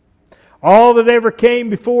sheep. All that ever came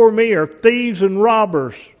before me are thieves and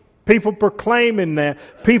robbers. People proclaiming that.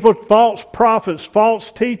 People, false prophets,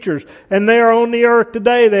 false teachers. And they are on the earth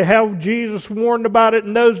today. They have Jesus warned about it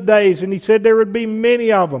in those days. And He said there would be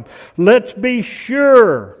many of them. Let's be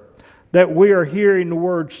sure that we are hearing the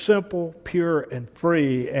word simple, pure, and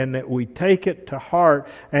free, and that we take it to heart,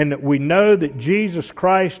 and that we know that Jesus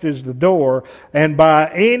Christ is the door, and by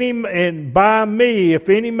me, if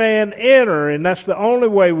any man enter, and that's the only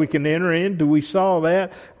way we can enter into. We saw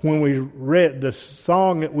that when we read the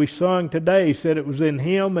song that we sung today. He said it was in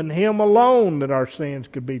Him and Him alone that our sins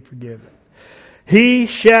could be forgiven. He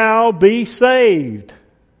shall be saved,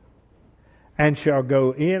 and shall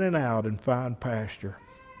go in and out and find pasture.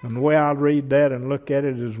 And the way I read that and look at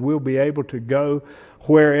it is we'll be able to go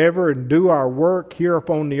wherever and do our work here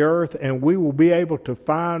upon the earth, and we will be able to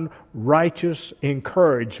find righteous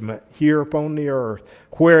encouragement here upon the earth.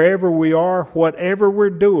 Wherever we are, whatever we're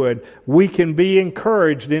doing, we can be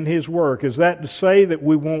encouraged in His work. Is that to say that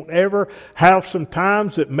we won't ever have some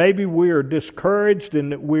times that maybe we are discouraged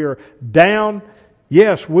and that we're down?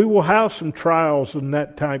 Yes, we will have some trials and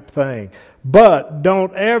that type thing. But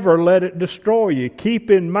don't ever let it destroy you. Keep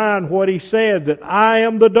in mind what He said, that I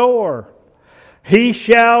am the door. He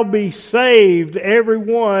shall be saved,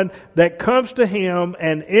 everyone that comes to Him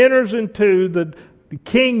and enters into the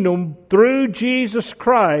kingdom through Jesus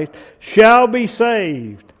Christ shall be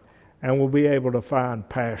saved, and will be able to find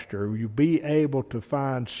pasture. You'll be able to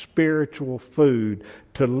find spiritual food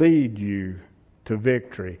to lead you to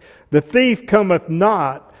victory. The thief cometh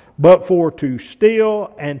not, but for to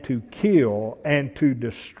steal and to kill and to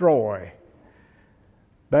destroy.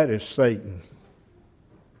 That is Satan.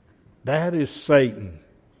 That is Satan.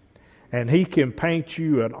 And he can paint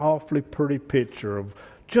you an awfully pretty picture of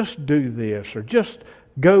just do this, or just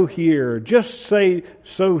go here, or just say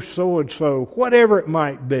so and so, whatever it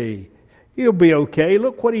might be. You'll be okay.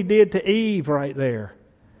 Look what he did to Eve right there.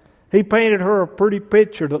 He painted her a pretty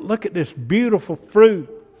picture that look at this beautiful fruit.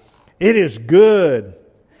 It is good.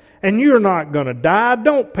 And you're not going to die.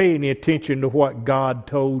 Don't pay any attention to what God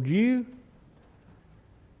told you.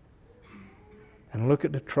 And look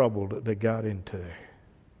at the trouble that they got into.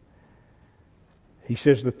 He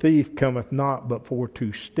says, the thief cometh not but for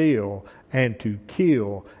to steal and to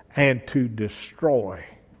kill and to destroy.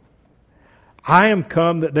 I am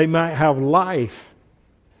come that they might have life,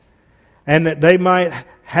 and that they might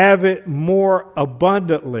have it more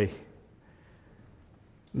abundantly.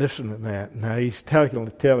 Listen to that. Now he's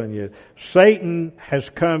telling you, Satan has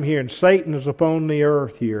come here, and Satan is upon the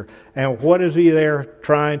earth here. And what is he there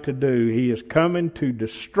trying to do? He is coming to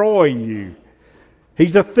destroy you.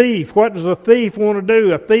 He's a thief. What does a thief want to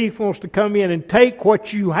do? A thief wants to come in and take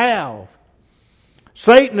what you have.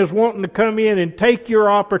 Satan is wanting to come in and take your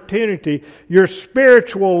opportunity, your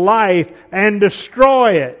spiritual life, and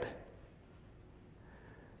destroy it.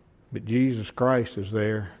 But Jesus Christ is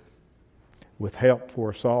there with help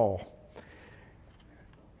for us all.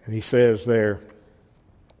 And He says there,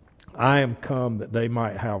 I am come that they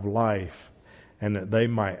might have life, and that they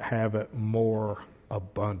might have it more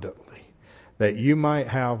abundantly. That you might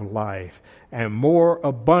have life, and more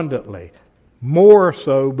abundantly. More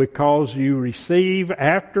so because you receive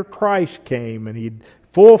after Christ came and He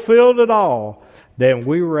fulfilled it all, then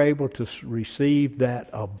we were able to receive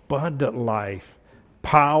that abundant life.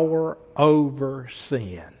 Power over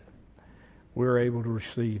sin. We're able to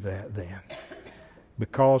receive that then.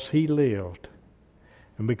 Because He lived.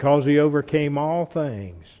 And because He overcame all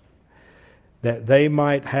things. That they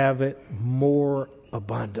might have it more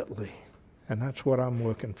abundantly. And that's what I'm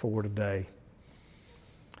looking for today.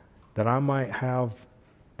 That I might have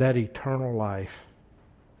that eternal life.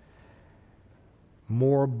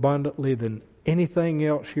 More abundantly than anything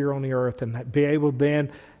else here on the earth. And be able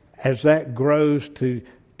then, as that grows, to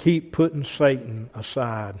keep putting Satan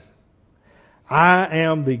aside. I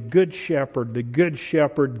am the good shepherd. The good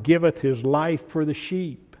shepherd giveth his life for the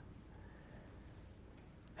sheep.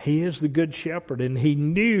 He is the good shepherd. And He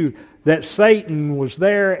knew that Satan was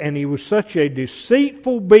there, and he was such a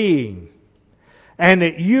deceitful being. And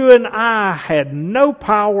that you and I had no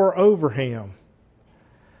power over him.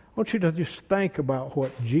 want you to just think about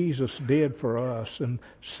what Jesus did for us and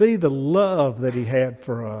see the love that He had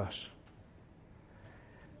for us.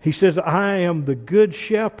 He says, I am the good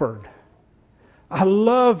shepherd. I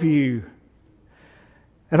love you.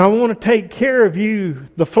 And I want to take care of you,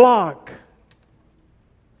 the flock.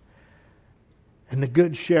 And the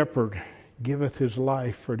good shepherd giveth his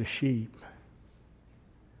life for the sheep.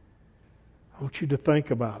 I want you to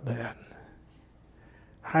think about that.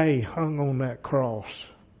 How He hung on that cross.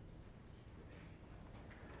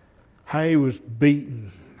 How He was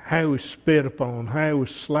beaten. How He was spit upon. How He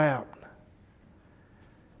was slapped.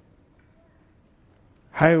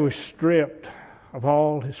 How He was stripped of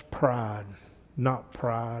all His pride. Not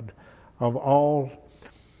pride. Of all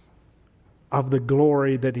of the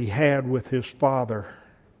glory that He had with His Father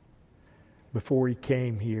before He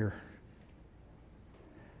came here.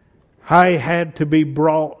 How He had to be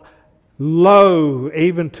brought low,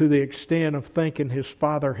 even to the extent of thinking His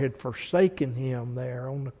Father had forsaken Him there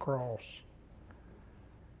on the cross.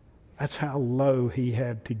 That's how low He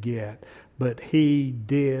had to get. But He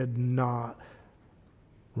did not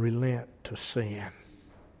relent to sin.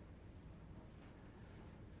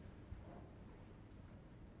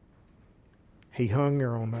 He hung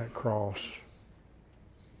there on that cross.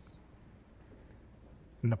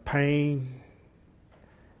 And the pain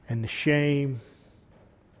and the shame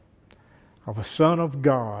of a Son of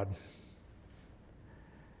God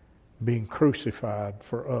being crucified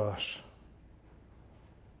for us.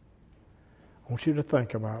 I want you to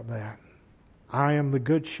think about that. I am the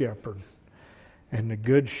good shepherd, and the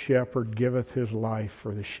good shepherd giveth his life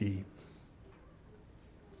for the sheep.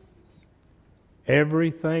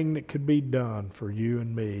 Everything that could be done for you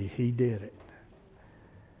and me, He did it.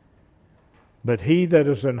 But he that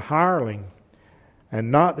is an hireling,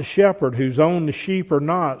 and not the shepherd, whose own the sheep are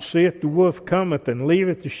not, seeth the wolf cometh, and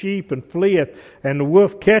leaveth the sheep, and fleeth, and the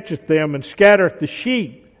wolf catcheth them, and scattereth the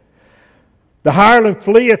sheep. The hireling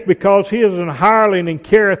fleeth because he is an hireling, and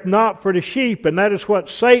careth not for the sheep. And that is what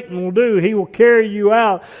Satan will do. He will carry you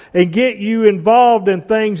out and get you involved in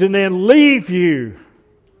things, and then leave you.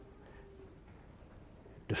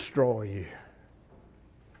 Destroy you.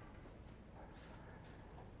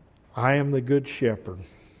 I am the good shepherd,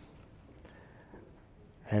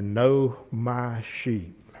 and know my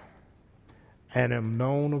sheep, and am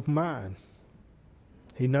known of mine.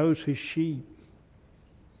 He knows His sheep.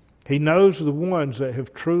 He knows the ones that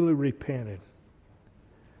have truly repented.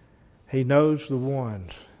 He knows the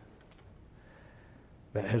ones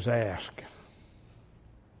that has asked.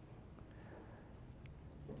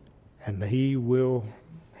 And He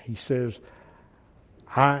says,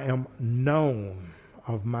 I am known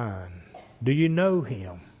of mine. Do you know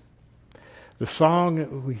Him? The song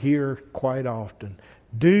that we hear quite often,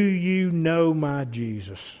 do you know my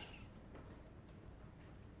Jesus?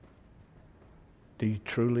 Do you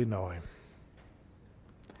truly know Him?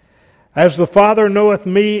 As the Father knoweth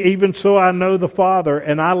me, even so I know the Father,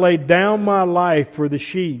 and I lay down my life for the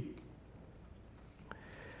sheep.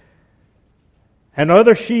 And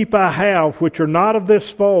other sheep I have, which are not of this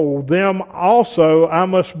fold, them also I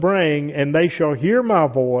must bring, and they shall hear my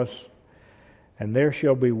voice, and there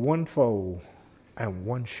shall be one fold and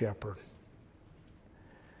one shepherd.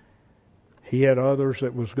 He had others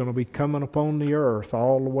that was going to be coming upon the earth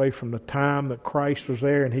all the way from the time that Christ was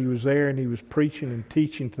there, and He was there, and He was preaching and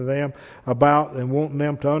teaching to them about and wanting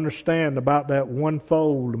them to understand about that one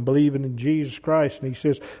fold and believing in Jesus Christ. And He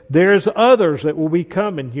says, there's others that will be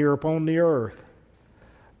coming here upon the earth.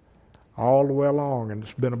 All the way along, and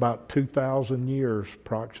it's been about 2,000 years,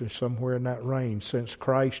 approximately somewhere in that range, since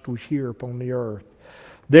Christ was here upon the earth.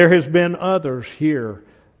 There has been others here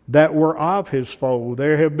that were of His fold.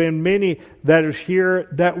 There have been many that is here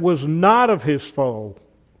that was not of His fold.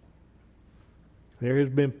 There has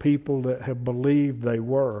been people that have believed they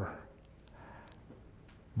were,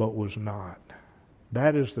 but was not.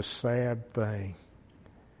 That is the sad thing.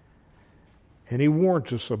 And He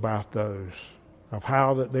warns us about those. Of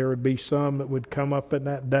how that there would be some that would come up in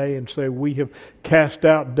that day and say, we have cast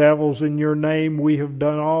out devils in your name, we have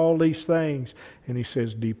done all these things. And He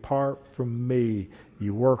says, depart from me,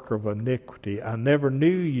 you worker of iniquity. I never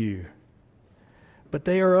knew you. But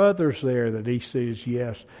there are others there that He says,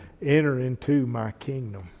 yes, enter into my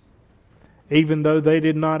kingdom. even though they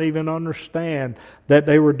did not even understand that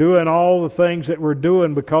they were doing all the things that were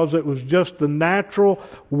doing, because it was just the natural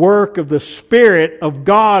work of the Spirit of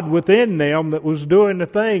God within them that was doing the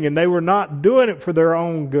thing. And they were not doing it for their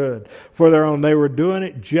own good, they were doing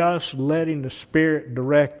it just letting the Spirit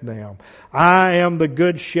direct them. I am the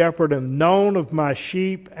good shepherd, and known of my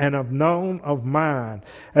sheep, and have known of mine.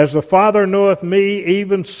 As the Father knoweth me,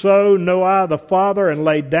 even so know I the Father, and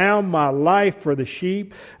lay down my life for the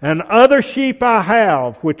sheep. And other sheep I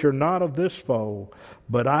have, which are not of this fold,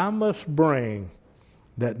 but I must bring,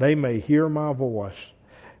 that they may hear my voice,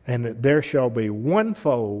 and that there shall be one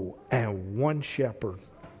fold and one shepherd.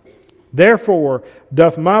 Therefore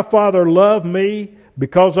doth my Father love me,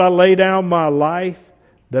 because I lay down my life,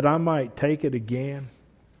 that I might take it again.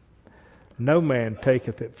 No man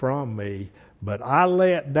taketh it from me, but I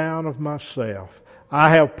lay it down of myself.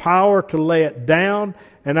 I have power to lay it down,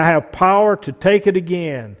 and I have power to take it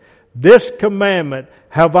again. This commandment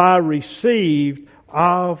have I received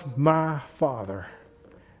of my Father.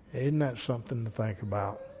 Isn't that something to think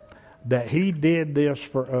about? That He did this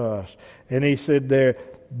for us. And He said there,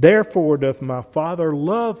 therefore doth my Father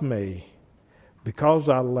love me, because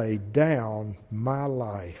I laid down my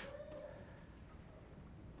life.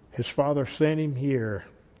 His Father sent Him here,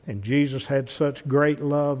 and Jesus had such great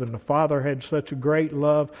love, and the Father had such a great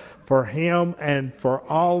love for Him and for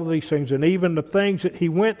all of these things, and even the things that He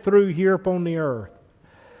went through here upon the earth.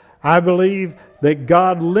 I believe that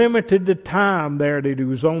God limited the time there that He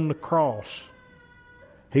was on the cross.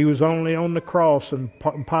 He was only on the cross, and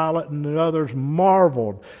Pilate and the others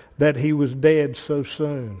marveled that He was dead so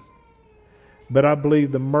soon. But I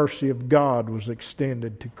believe the mercy of God was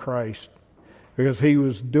extended to Christ, because He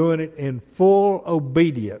was doing it in full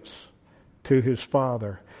obedience to His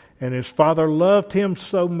Father. And His Father loved Him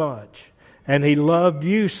so much, and He loved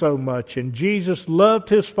you so much, and Jesus loved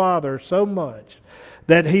His Father so much,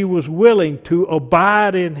 that He was willing to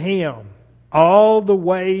abide in Him all the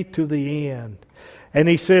way to the end. And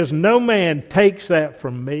He says, no man takes that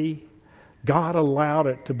from me. God allowed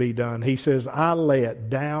it to be done. He says, I lay it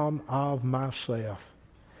down of myself.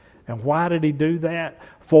 And why did He do that?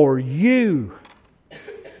 For you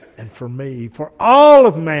and for me, for all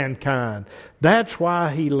of mankind. That's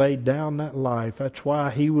why He laid down that life. That's why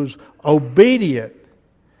He was obedient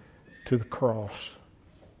to the cross.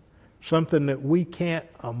 Something that we can't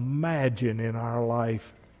imagine in our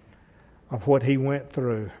life of what He went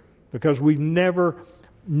through. Because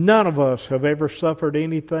none of us have ever suffered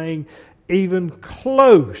anything even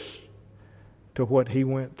close to what He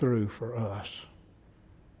went through for us.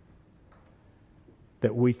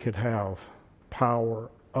 That we could have power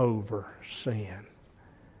over sin.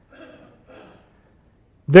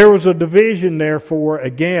 There was a division, therefore,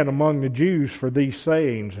 again among the Jews for these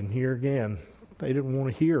sayings. And here again, they didn't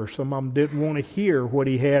want to hear. Some of them didn't want to hear what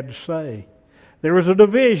He had to say. There was a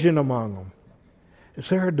division among them. Is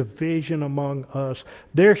there a division among us?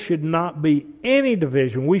 There should not be any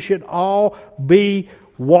division. We should all be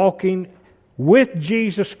walking with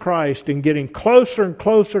Jesus Christ and getting closer and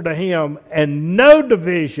closer to Him, and no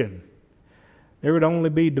division. There would only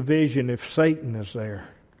be division if Satan is there.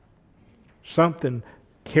 Something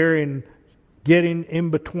getting in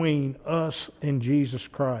between us and Jesus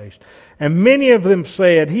Christ. And many of them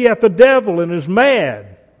said, He hath the devil and is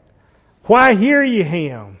mad. Why hear ye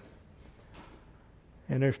Him?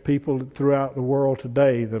 And there's people throughout the world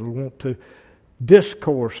today that want to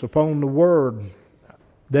discourse upon the Word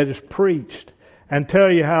that is preached and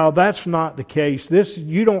tell you how that's not the case.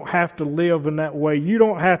 You don't have to live in that way. You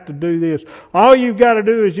don't have to do this. All you've got to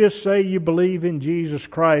do is just say you believe in Jesus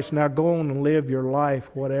Christ. Now go on and live your life,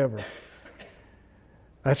 whatever.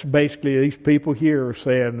 That's basically these people here are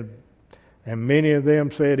saying, and many of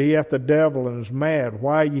them said, He hath the devil and is mad.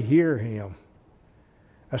 Why you hear Him?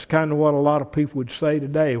 That's kind of what a lot of people would say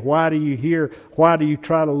today. Why do you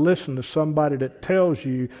try to listen to somebody that tells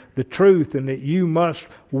you the truth, and that you must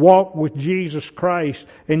walk with Jesus Christ,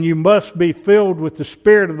 and you must be filled with the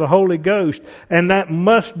Spirit of the Holy Ghost, and that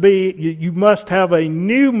must be, you must have a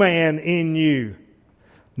new man in you.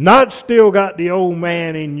 Not still got the old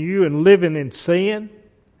man in you and living in sin.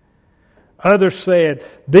 Others said,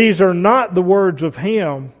 these are not the words of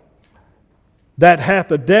him that hath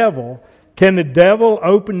the devil. Can the devil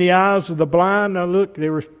open the eyes of the blind? Now look,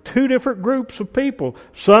 there were two different groups of people.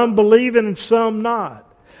 Some believing and some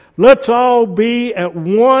not. Let's all be at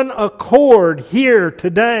one accord here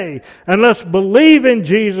today. And let's believe in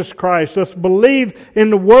Jesus Christ. Let's believe in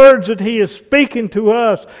the words that He is speaking to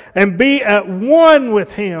us. And be at one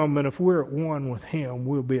with Him. And if we're at one with Him,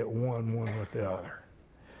 we'll be at one with the other.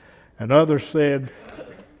 And others said,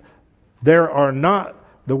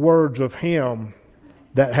 the the words of him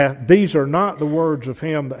that hath, these are not the words of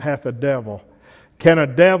him that hath a devil. Can a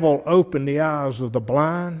devil open the eyes of the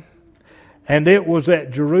blind? And it was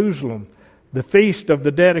at Jerusalem, the feast of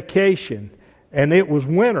the dedication, and it was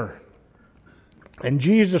winter. And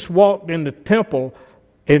Jesus walked in the temple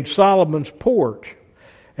in Solomon's porch.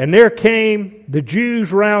 And there came the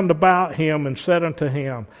Jews round about him and said unto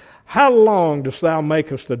him, How long dost thou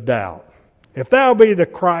make us to doubt? If thou be the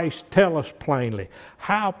Christ, tell us plainly.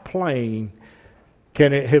 How plain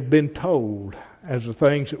can it have been told, as the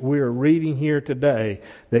things that we are reading here today,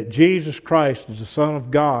 that Jesus Christ is the Son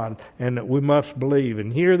of God and that we must believe?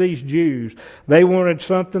 And here these Jews, they wanted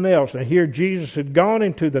something else. And here Jesus had gone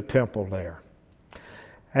into the temple there.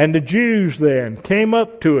 And the Jews then came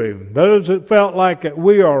up to him, those that felt like that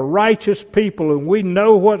we are righteous people and we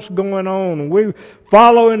know what's going on and we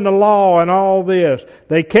following the law and all this.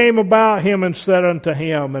 They came about him and said unto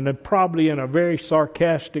him, and probably in a very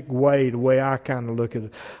sarcastic way, the way I kind of look at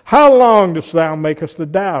it, How long dost thou make us to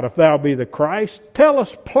doubt? If thou be the Christ, tell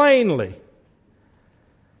us plainly.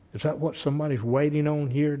 Is that what somebody's waiting on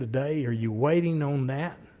here today? Are you waiting on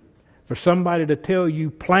that? For somebody to tell you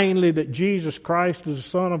plainly that Jesus Christ is the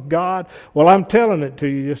Son of God? Well, I'm telling it to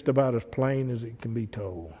you just about as plain as it can be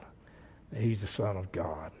told. He's the Son of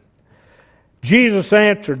God. Jesus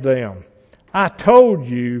answered them, I told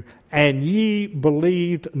you, and ye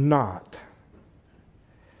believed not.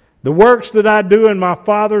 The works that I do in my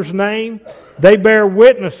Father's name, they bear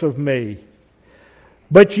witness of me.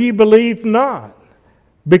 But ye believed not,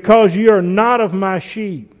 because ye are not of my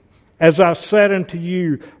sheep. As I said unto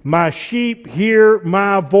you, my sheep hear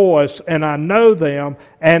my voice, and I know them,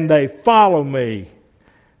 and they follow me.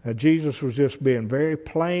 Now, Jesus was just being very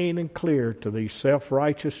plain and clear to these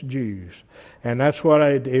self-righteous Jews. And that's what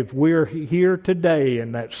if we're here today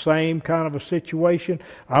in that same kind of a situation,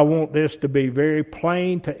 I want this to be very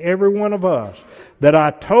plain to every one of us, that I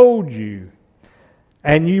told you,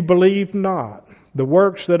 and you believed not. The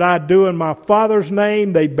works that I do in my Father's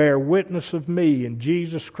name, they bear witness of me. In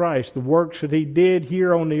Jesus Christ, the works that He did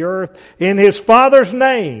here on the earth in His Father's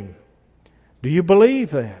name. Do you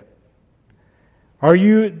believe that?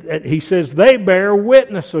 He says, they bear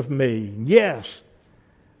witness of me. Yes.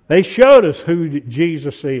 They showed us who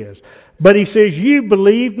Jesus is. But He says, you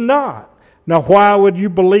believe not. Now, why would you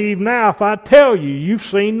believe now if I tell you you've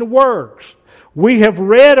seen the works? We have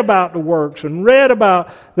read about the works and read about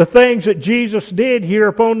the things that Jesus did here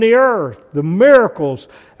upon the earth, the miracles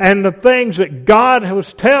and the things that God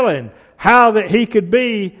was telling, how that He could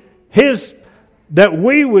be that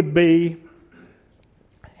we would be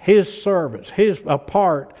His servants, a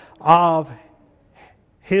part of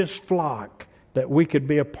His flock, that we could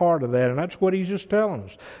be a part of that. And that's what He's just telling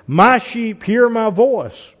us. My sheep hear my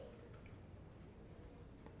voice.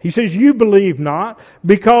 He says, you believe not,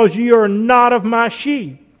 because you are not of my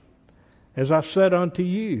sheep, as I said unto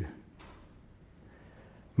you.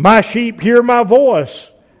 My sheep hear my voice,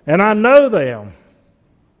 and I know them,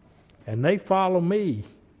 and they follow me.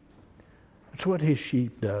 That's what His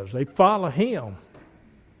sheep does. They follow Him.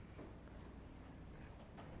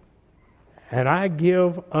 And I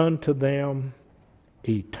give unto them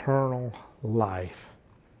eternal life.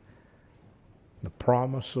 The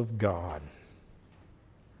promise of God.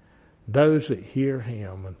 Those that hear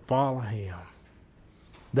Him and follow Him.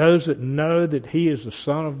 Those that know that He is the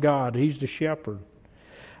Son of God. He's the shepherd.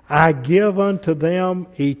 I give unto them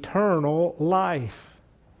eternal life.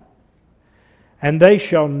 And they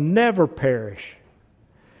shall never perish.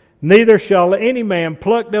 Neither shall any man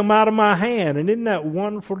pluck them out of my hand. And isn't that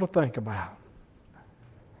wonderful to think about?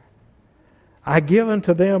 I give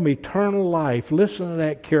unto them eternal life. Listen to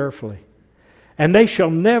that carefully. And they shall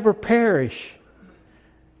never perish.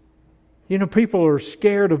 You know, people are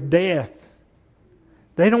scared of death.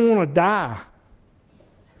 They don't want to die.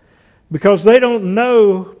 Because they don't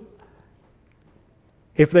know,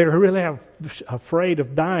 if they're really afraid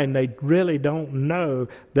of dying, they really don't know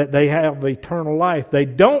that they have eternal life. They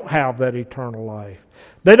don't have that eternal life.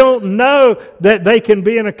 They don't know that they can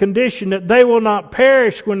be in a condition that they will not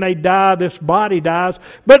perish when they die, this body dies,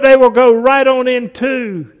 but they will go right on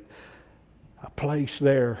into a place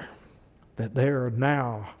there that they are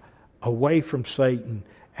now away from Satan,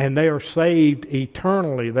 and they are saved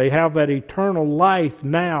eternally. They have that eternal life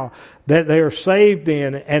now that they are saved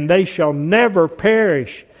in, and they shall never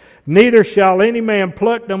perish. Neither shall any man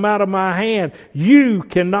pluck them out of my hand. You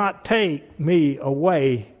cannot take me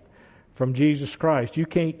away from Jesus Christ. You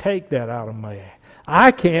can't take that out of me. I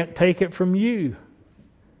can't take it from you.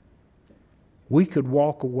 We could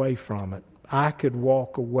walk away from it. I could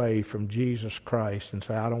walk away from Jesus Christ and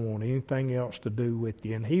say, I don't want anything else to do with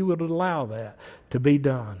you. And He would allow that to be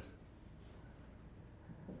done.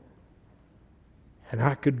 And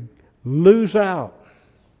I could lose out.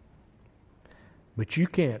 But you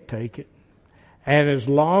can't take it. And as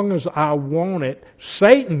long as I want it,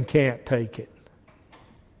 Satan can't take it.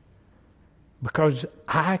 Because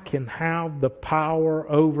I can have the power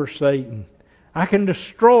over Satan. I can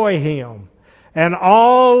destroy him. And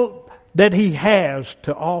all that he has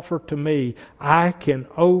to offer to me, I can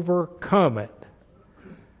overcome it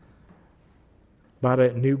by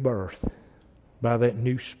that new birth, by that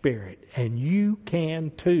new spirit. And you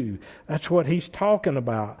can too. That's what he's talking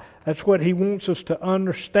about. That's what he wants us to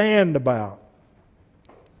understand about.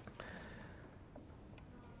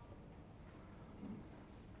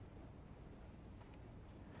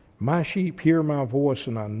 My sheep hear my voice,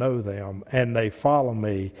 and I know them, and they follow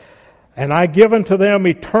me. And I give unto them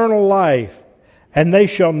eternal life, and they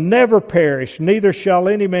shall never perish, neither shall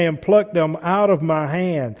any man pluck them out of my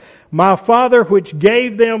hand. My Father which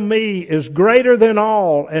gave them me is greater than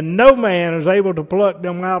all, and no man is able to pluck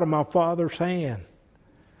them out of my Father's hand.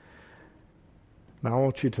 Now I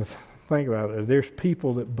want you to think about it. There's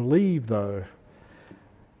people that believe, though,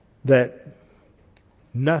 that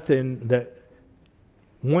nothing, that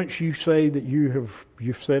once you say that you've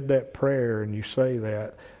said that prayer and you say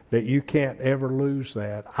that you can't ever lose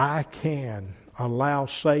that. I can allow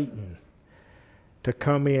Satan to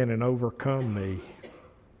come in and overcome me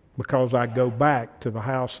because I go back to the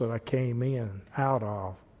house that I came in out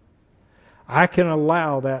of. I can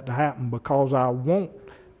allow that to happen because I want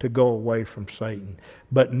to go away from Satan.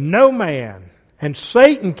 But no man, and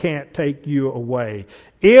Satan can't take you away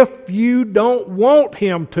if you don't want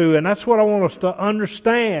him to. And that's what I want us to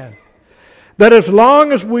understand. That as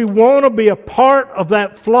long as we want to be a part of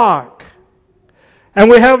that flock, and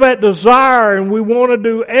we have that desire, and we want to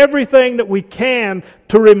do everything that we can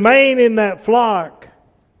to remain in that flock,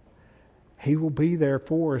 He will be there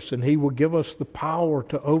for us, and He will give us the power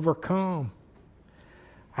to overcome.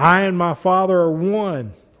 I and my Father are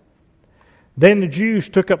one. Then the Jews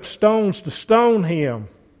took up stones to stone Him.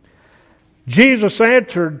 Jesus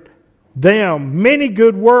answered them, many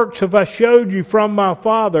good works have I showed you from my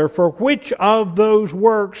Father. For which of those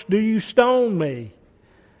works do you stone me?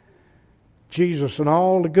 Jesus and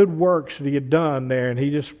all the good works that He had done there, and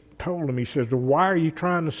He just told them, He says, well, why are you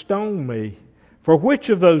trying to stone me? For which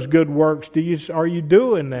of those good works are you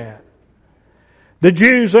doing that? The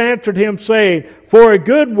Jews answered Him, saying, for a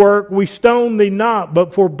good work we stone thee not,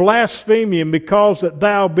 but for blasphemy, and because that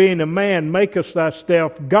thou, being a man, makest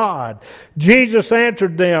thyself God. Jesus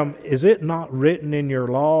answered them, is it not written in your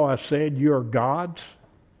law, I said, you are gods?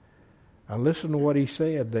 Now listen to what He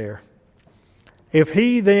said there. If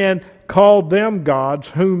He then called them gods,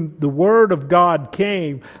 whom the Word of God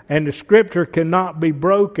came, and the Scripture cannot be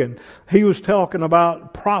broken. He was talking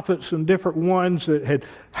about prophets and different ones that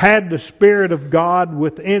had the Spirit of God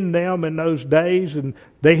within them in those days, and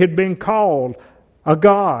they had been called a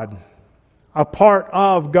god, a part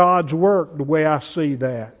of God's work, the way I see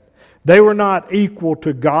that. They were not equal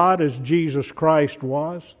to God as Jesus Christ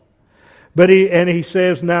was. But he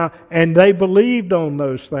says now, and they believed on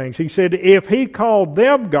those things. He said, if He called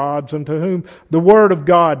them gods unto whom the Word of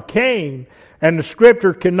God came, and the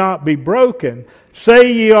Scripture cannot be broken,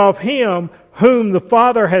 say ye of Him whom the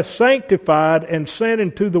Father hath sanctified and sent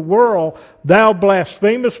into the world, thou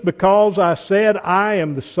blasphemest because I said, I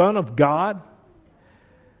am the Son of God?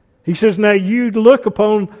 He says, now you look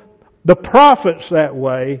upon the prophets that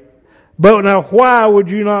way, but now why would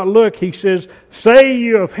you not look? He says, say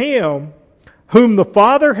ye of Him whom the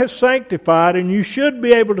Father has sanctified, and you should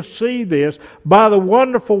be able to see this by the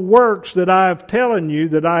wonderful works that I have telling you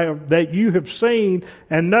that you have seen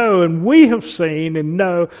and know, and we have seen and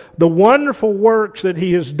know the wonderful works that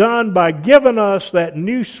He has done by giving us that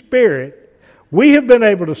new Spirit. We have been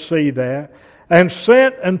able to see that, and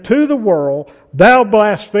sent unto the world, thou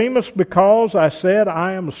blasphemest because I said,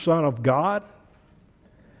 I am the Son of God.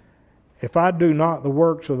 If I do not the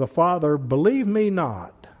works of the Father, believe me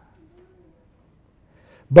not.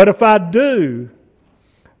 But if I do,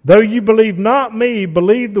 though you believe not me,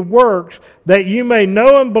 believe the works, that you may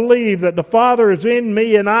know and believe that the Father is in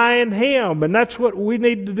me and I in Him. And that's what we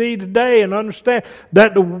need to do today, and understand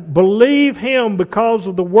that to believe Him because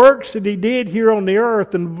of the works that He did here on the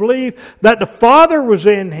earth, and believe that the Father was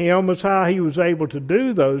in Him is how He was able to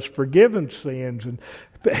do those, forgiving sins and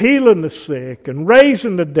healing the sick and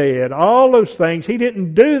raising the dead, all those things. He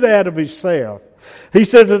didn't do that of Himself. He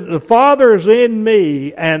said that the Father is in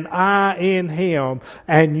me and I in Him,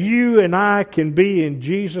 and you and I can be in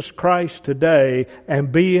Jesus Christ today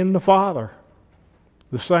and be in the Father.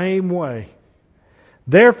 the same way.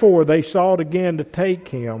 Therefore they sought again to take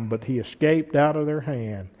him, but he escaped out of their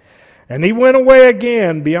hand. And he went away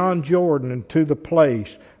again beyond Jordan into the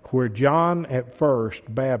place where John at first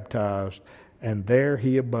baptized, and there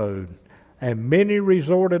he abode. And many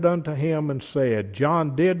resorted unto him and said,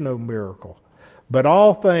 John did no miracle, but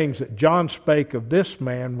all things that John spake of this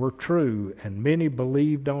man were true, and many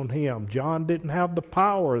believed on him. John didn't have the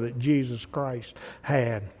power that Jesus Christ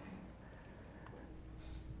had.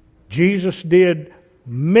 Jesus did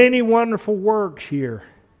many wonderful works here.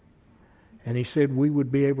 And he said we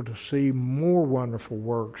would be able to see more wonderful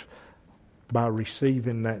works by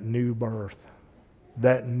receiving that new birth,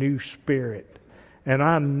 that new spirit. And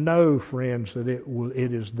I know, friends, that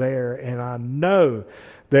it is there, and I know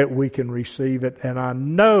that we can receive it, and I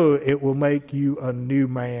know it will make you a new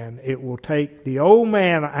man. It will take the old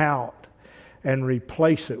man out and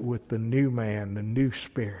replace it with the new man, the new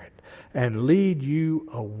spirit, and lead you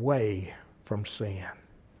away from sin.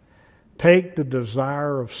 Take the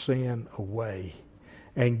desire of sin away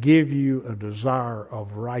and give you a desire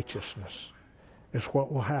of righteousness. It's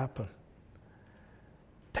what will happen.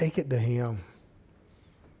 Take it to Him.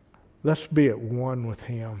 Let's be at one with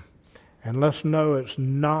Him. And let's know it's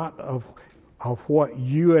not of what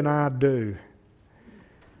you and I do.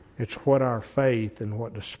 It's what our faith and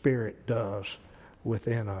what the Spirit does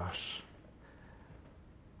within us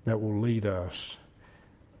that will lead us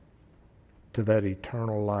to that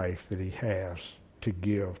eternal life that He has to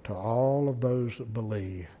give to all of those that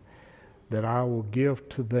believe, that I will give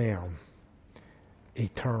to them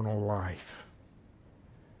eternal life.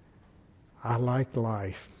 I like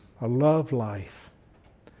life. I love life.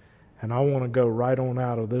 And I want to go right on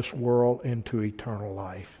out of this world into eternal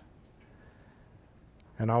life.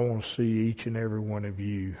 And I want to see each and every one of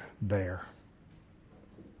you there.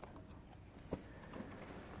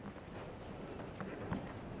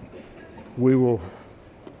 We will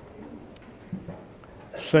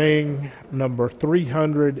sing number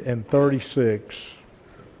 336,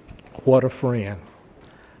 What a Friend.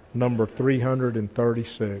 Number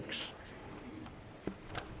 336.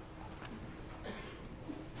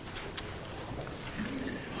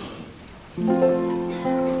 What a privilege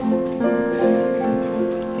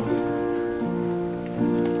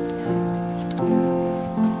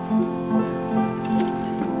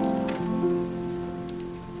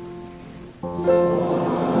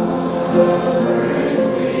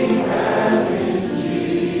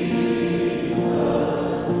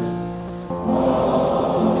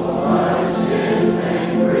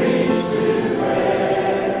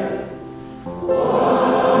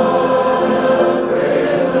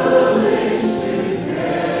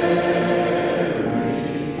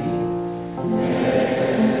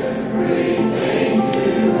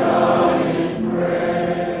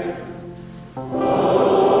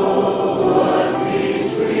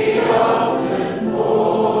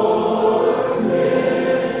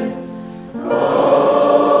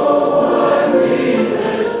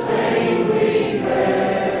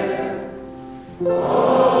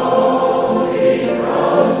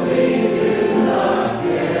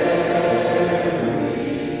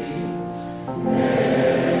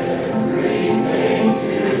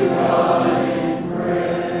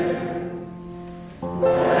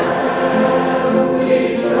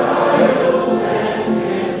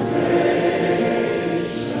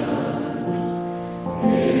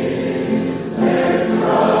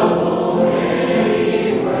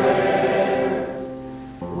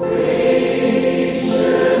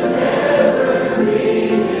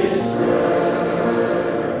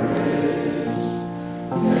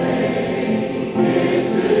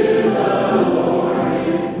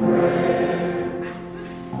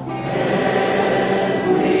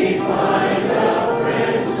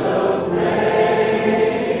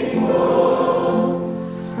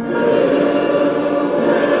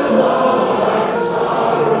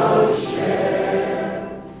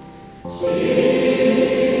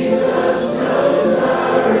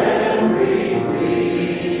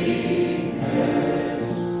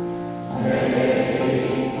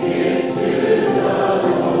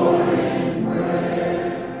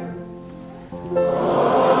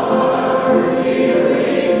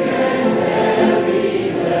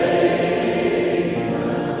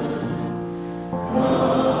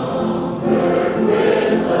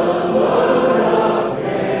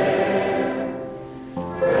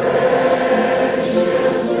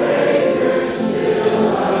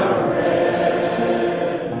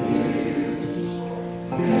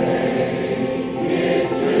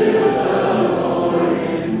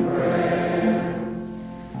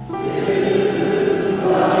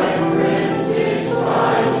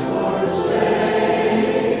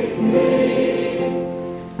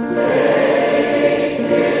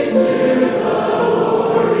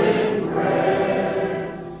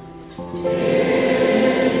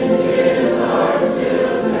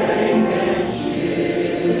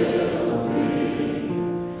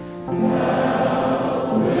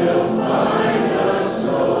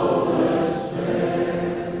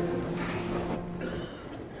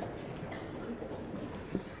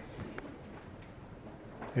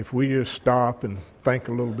if we just stop and think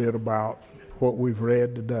a little bit about what we've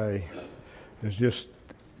read today, is just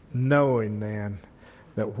knowing then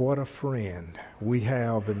that what a friend we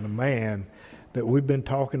have in the man that we've been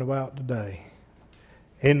talking about today.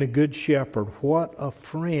 In the Good Shepherd, what a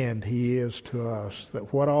friend he is to us,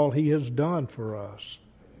 that what all he has done for us.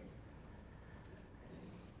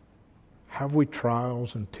 Have we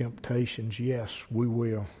trials and temptations? Yes, we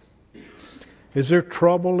will. Is there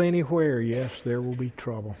trouble anywhere? Yes, there will be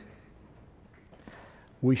trouble.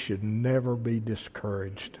 We should never be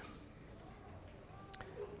discouraged.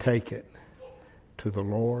 Take it to the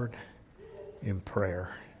Lord in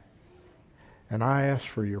prayer. And I ask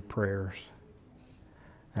for your prayers.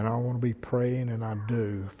 And I want to be praying, and I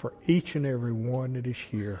do, for each and every one that is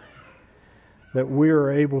here, that we are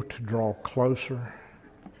able to draw closer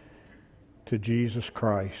to Jesus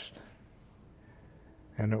Christ,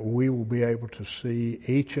 and that we will be able to see,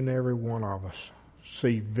 each and every one of us,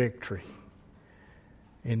 see victory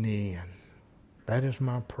in the end. That is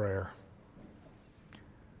my prayer.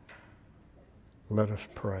 Let us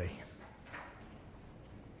pray.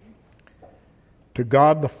 To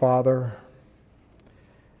God the Father,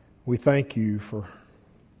 we thank you for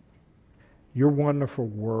your wonderful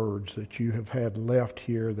words that you have had left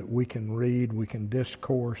here that we can read, we can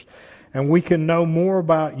discourse, and we can know more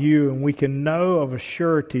about you, and we can know of a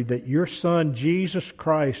surety that your Son Jesus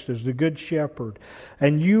Christ is the Good Shepherd,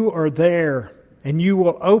 and you are there, and you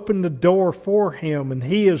will open the door for him, and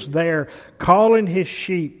he is there calling his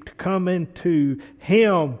sheep to come into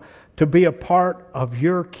him, to be a part of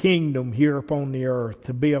your kingdom here upon the earth,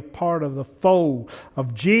 to be a part of the fold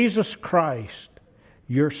of Jesus Christ,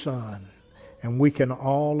 your Son. And we can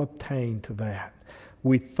all obtain to that.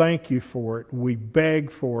 We thank you for it. We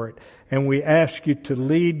beg for it. And we ask you to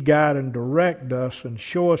lead, guide, and direct us and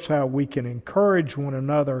show us how we can encourage one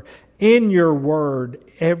another in your word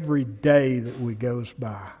every day that we goes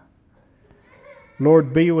by.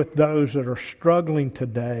 Lord, be with those that are struggling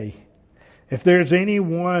today. If there's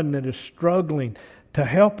anyone that is struggling, to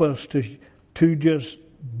help us to just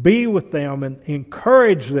be with them and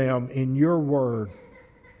encourage them in your word.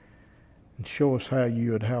 And show us how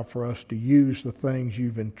you would help for us to use the things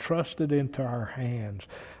you've entrusted into our hands,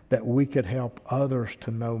 that we could help others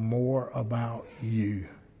to know more about you.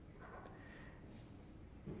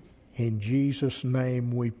 In Jesus'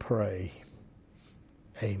 name we pray.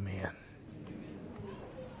 Amen.